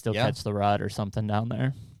 to still catch the rut or something down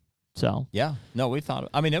there. So. Yeah. No, we thought,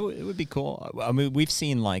 it would be cool. We've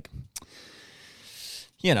seen like,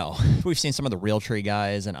 we've seen some of the Realtree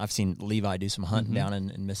guys, and I've seen Levi do some hunting down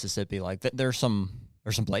in Mississippi. Like there's some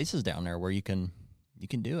places down there where you can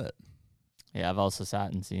do it. Yeah, I've also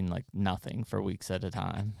sat and seen like nothing for weeks at a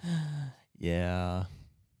time. Yeah,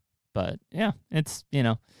 but yeah, it's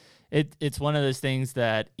it's one of those things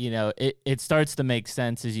that it starts to make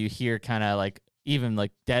sense as you hear kind of like even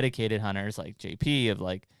like dedicated hunters like JP of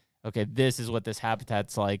like, okay, this is what this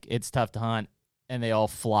habitat's like. It's tough to hunt, and they all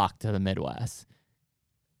flock to the Midwest.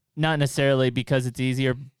 Not necessarily because it's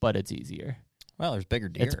easier, but it's easier. Well, there's bigger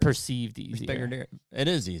deer. It's perceived easier. There's bigger deer. It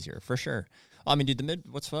is easier for sure. Dude,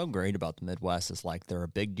 what's so great about the Midwest is like there are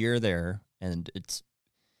big deer there, and it's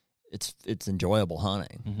enjoyable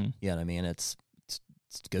hunting. Mm-hmm. You know what I mean? It's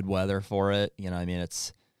good weather for it. You know what I mean?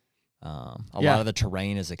 It's a lot of the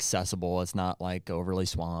terrain is accessible. It's not like overly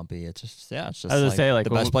swampy. It's just I was gonna say, like,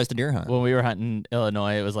 the best place to deer hunt. When we were hunting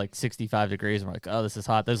Illinois, it was like 65 degrees. And we're like, oh, this is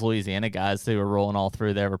hot. Those Louisiana guys, they were rolling all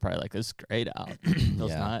through there. We're probably like, this is great out.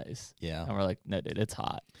 Feels nice. Yeah. And we're like, no, dude, it's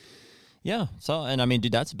hot. Yeah. So, and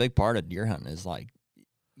dude, that's a big part of deer hunting is like,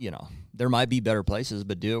 there might be better places,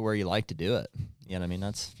 but do it where you like to do it. You know what I mean?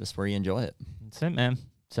 That's just where you enjoy it. That's it, man.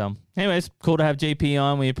 So, anyways, cool to have JP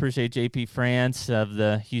on. We appreciate JP France of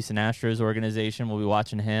the Houston Astros organization. We'll be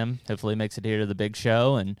watching him. Hopefully, he makes it here to the big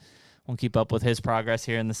show, and we'll keep up with his progress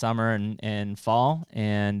here in the summer and fall.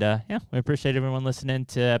 And we appreciate everyone listening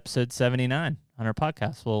to episode 79 on our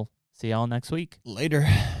podcast. We'll see y'all next week. Later.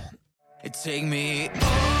 Take me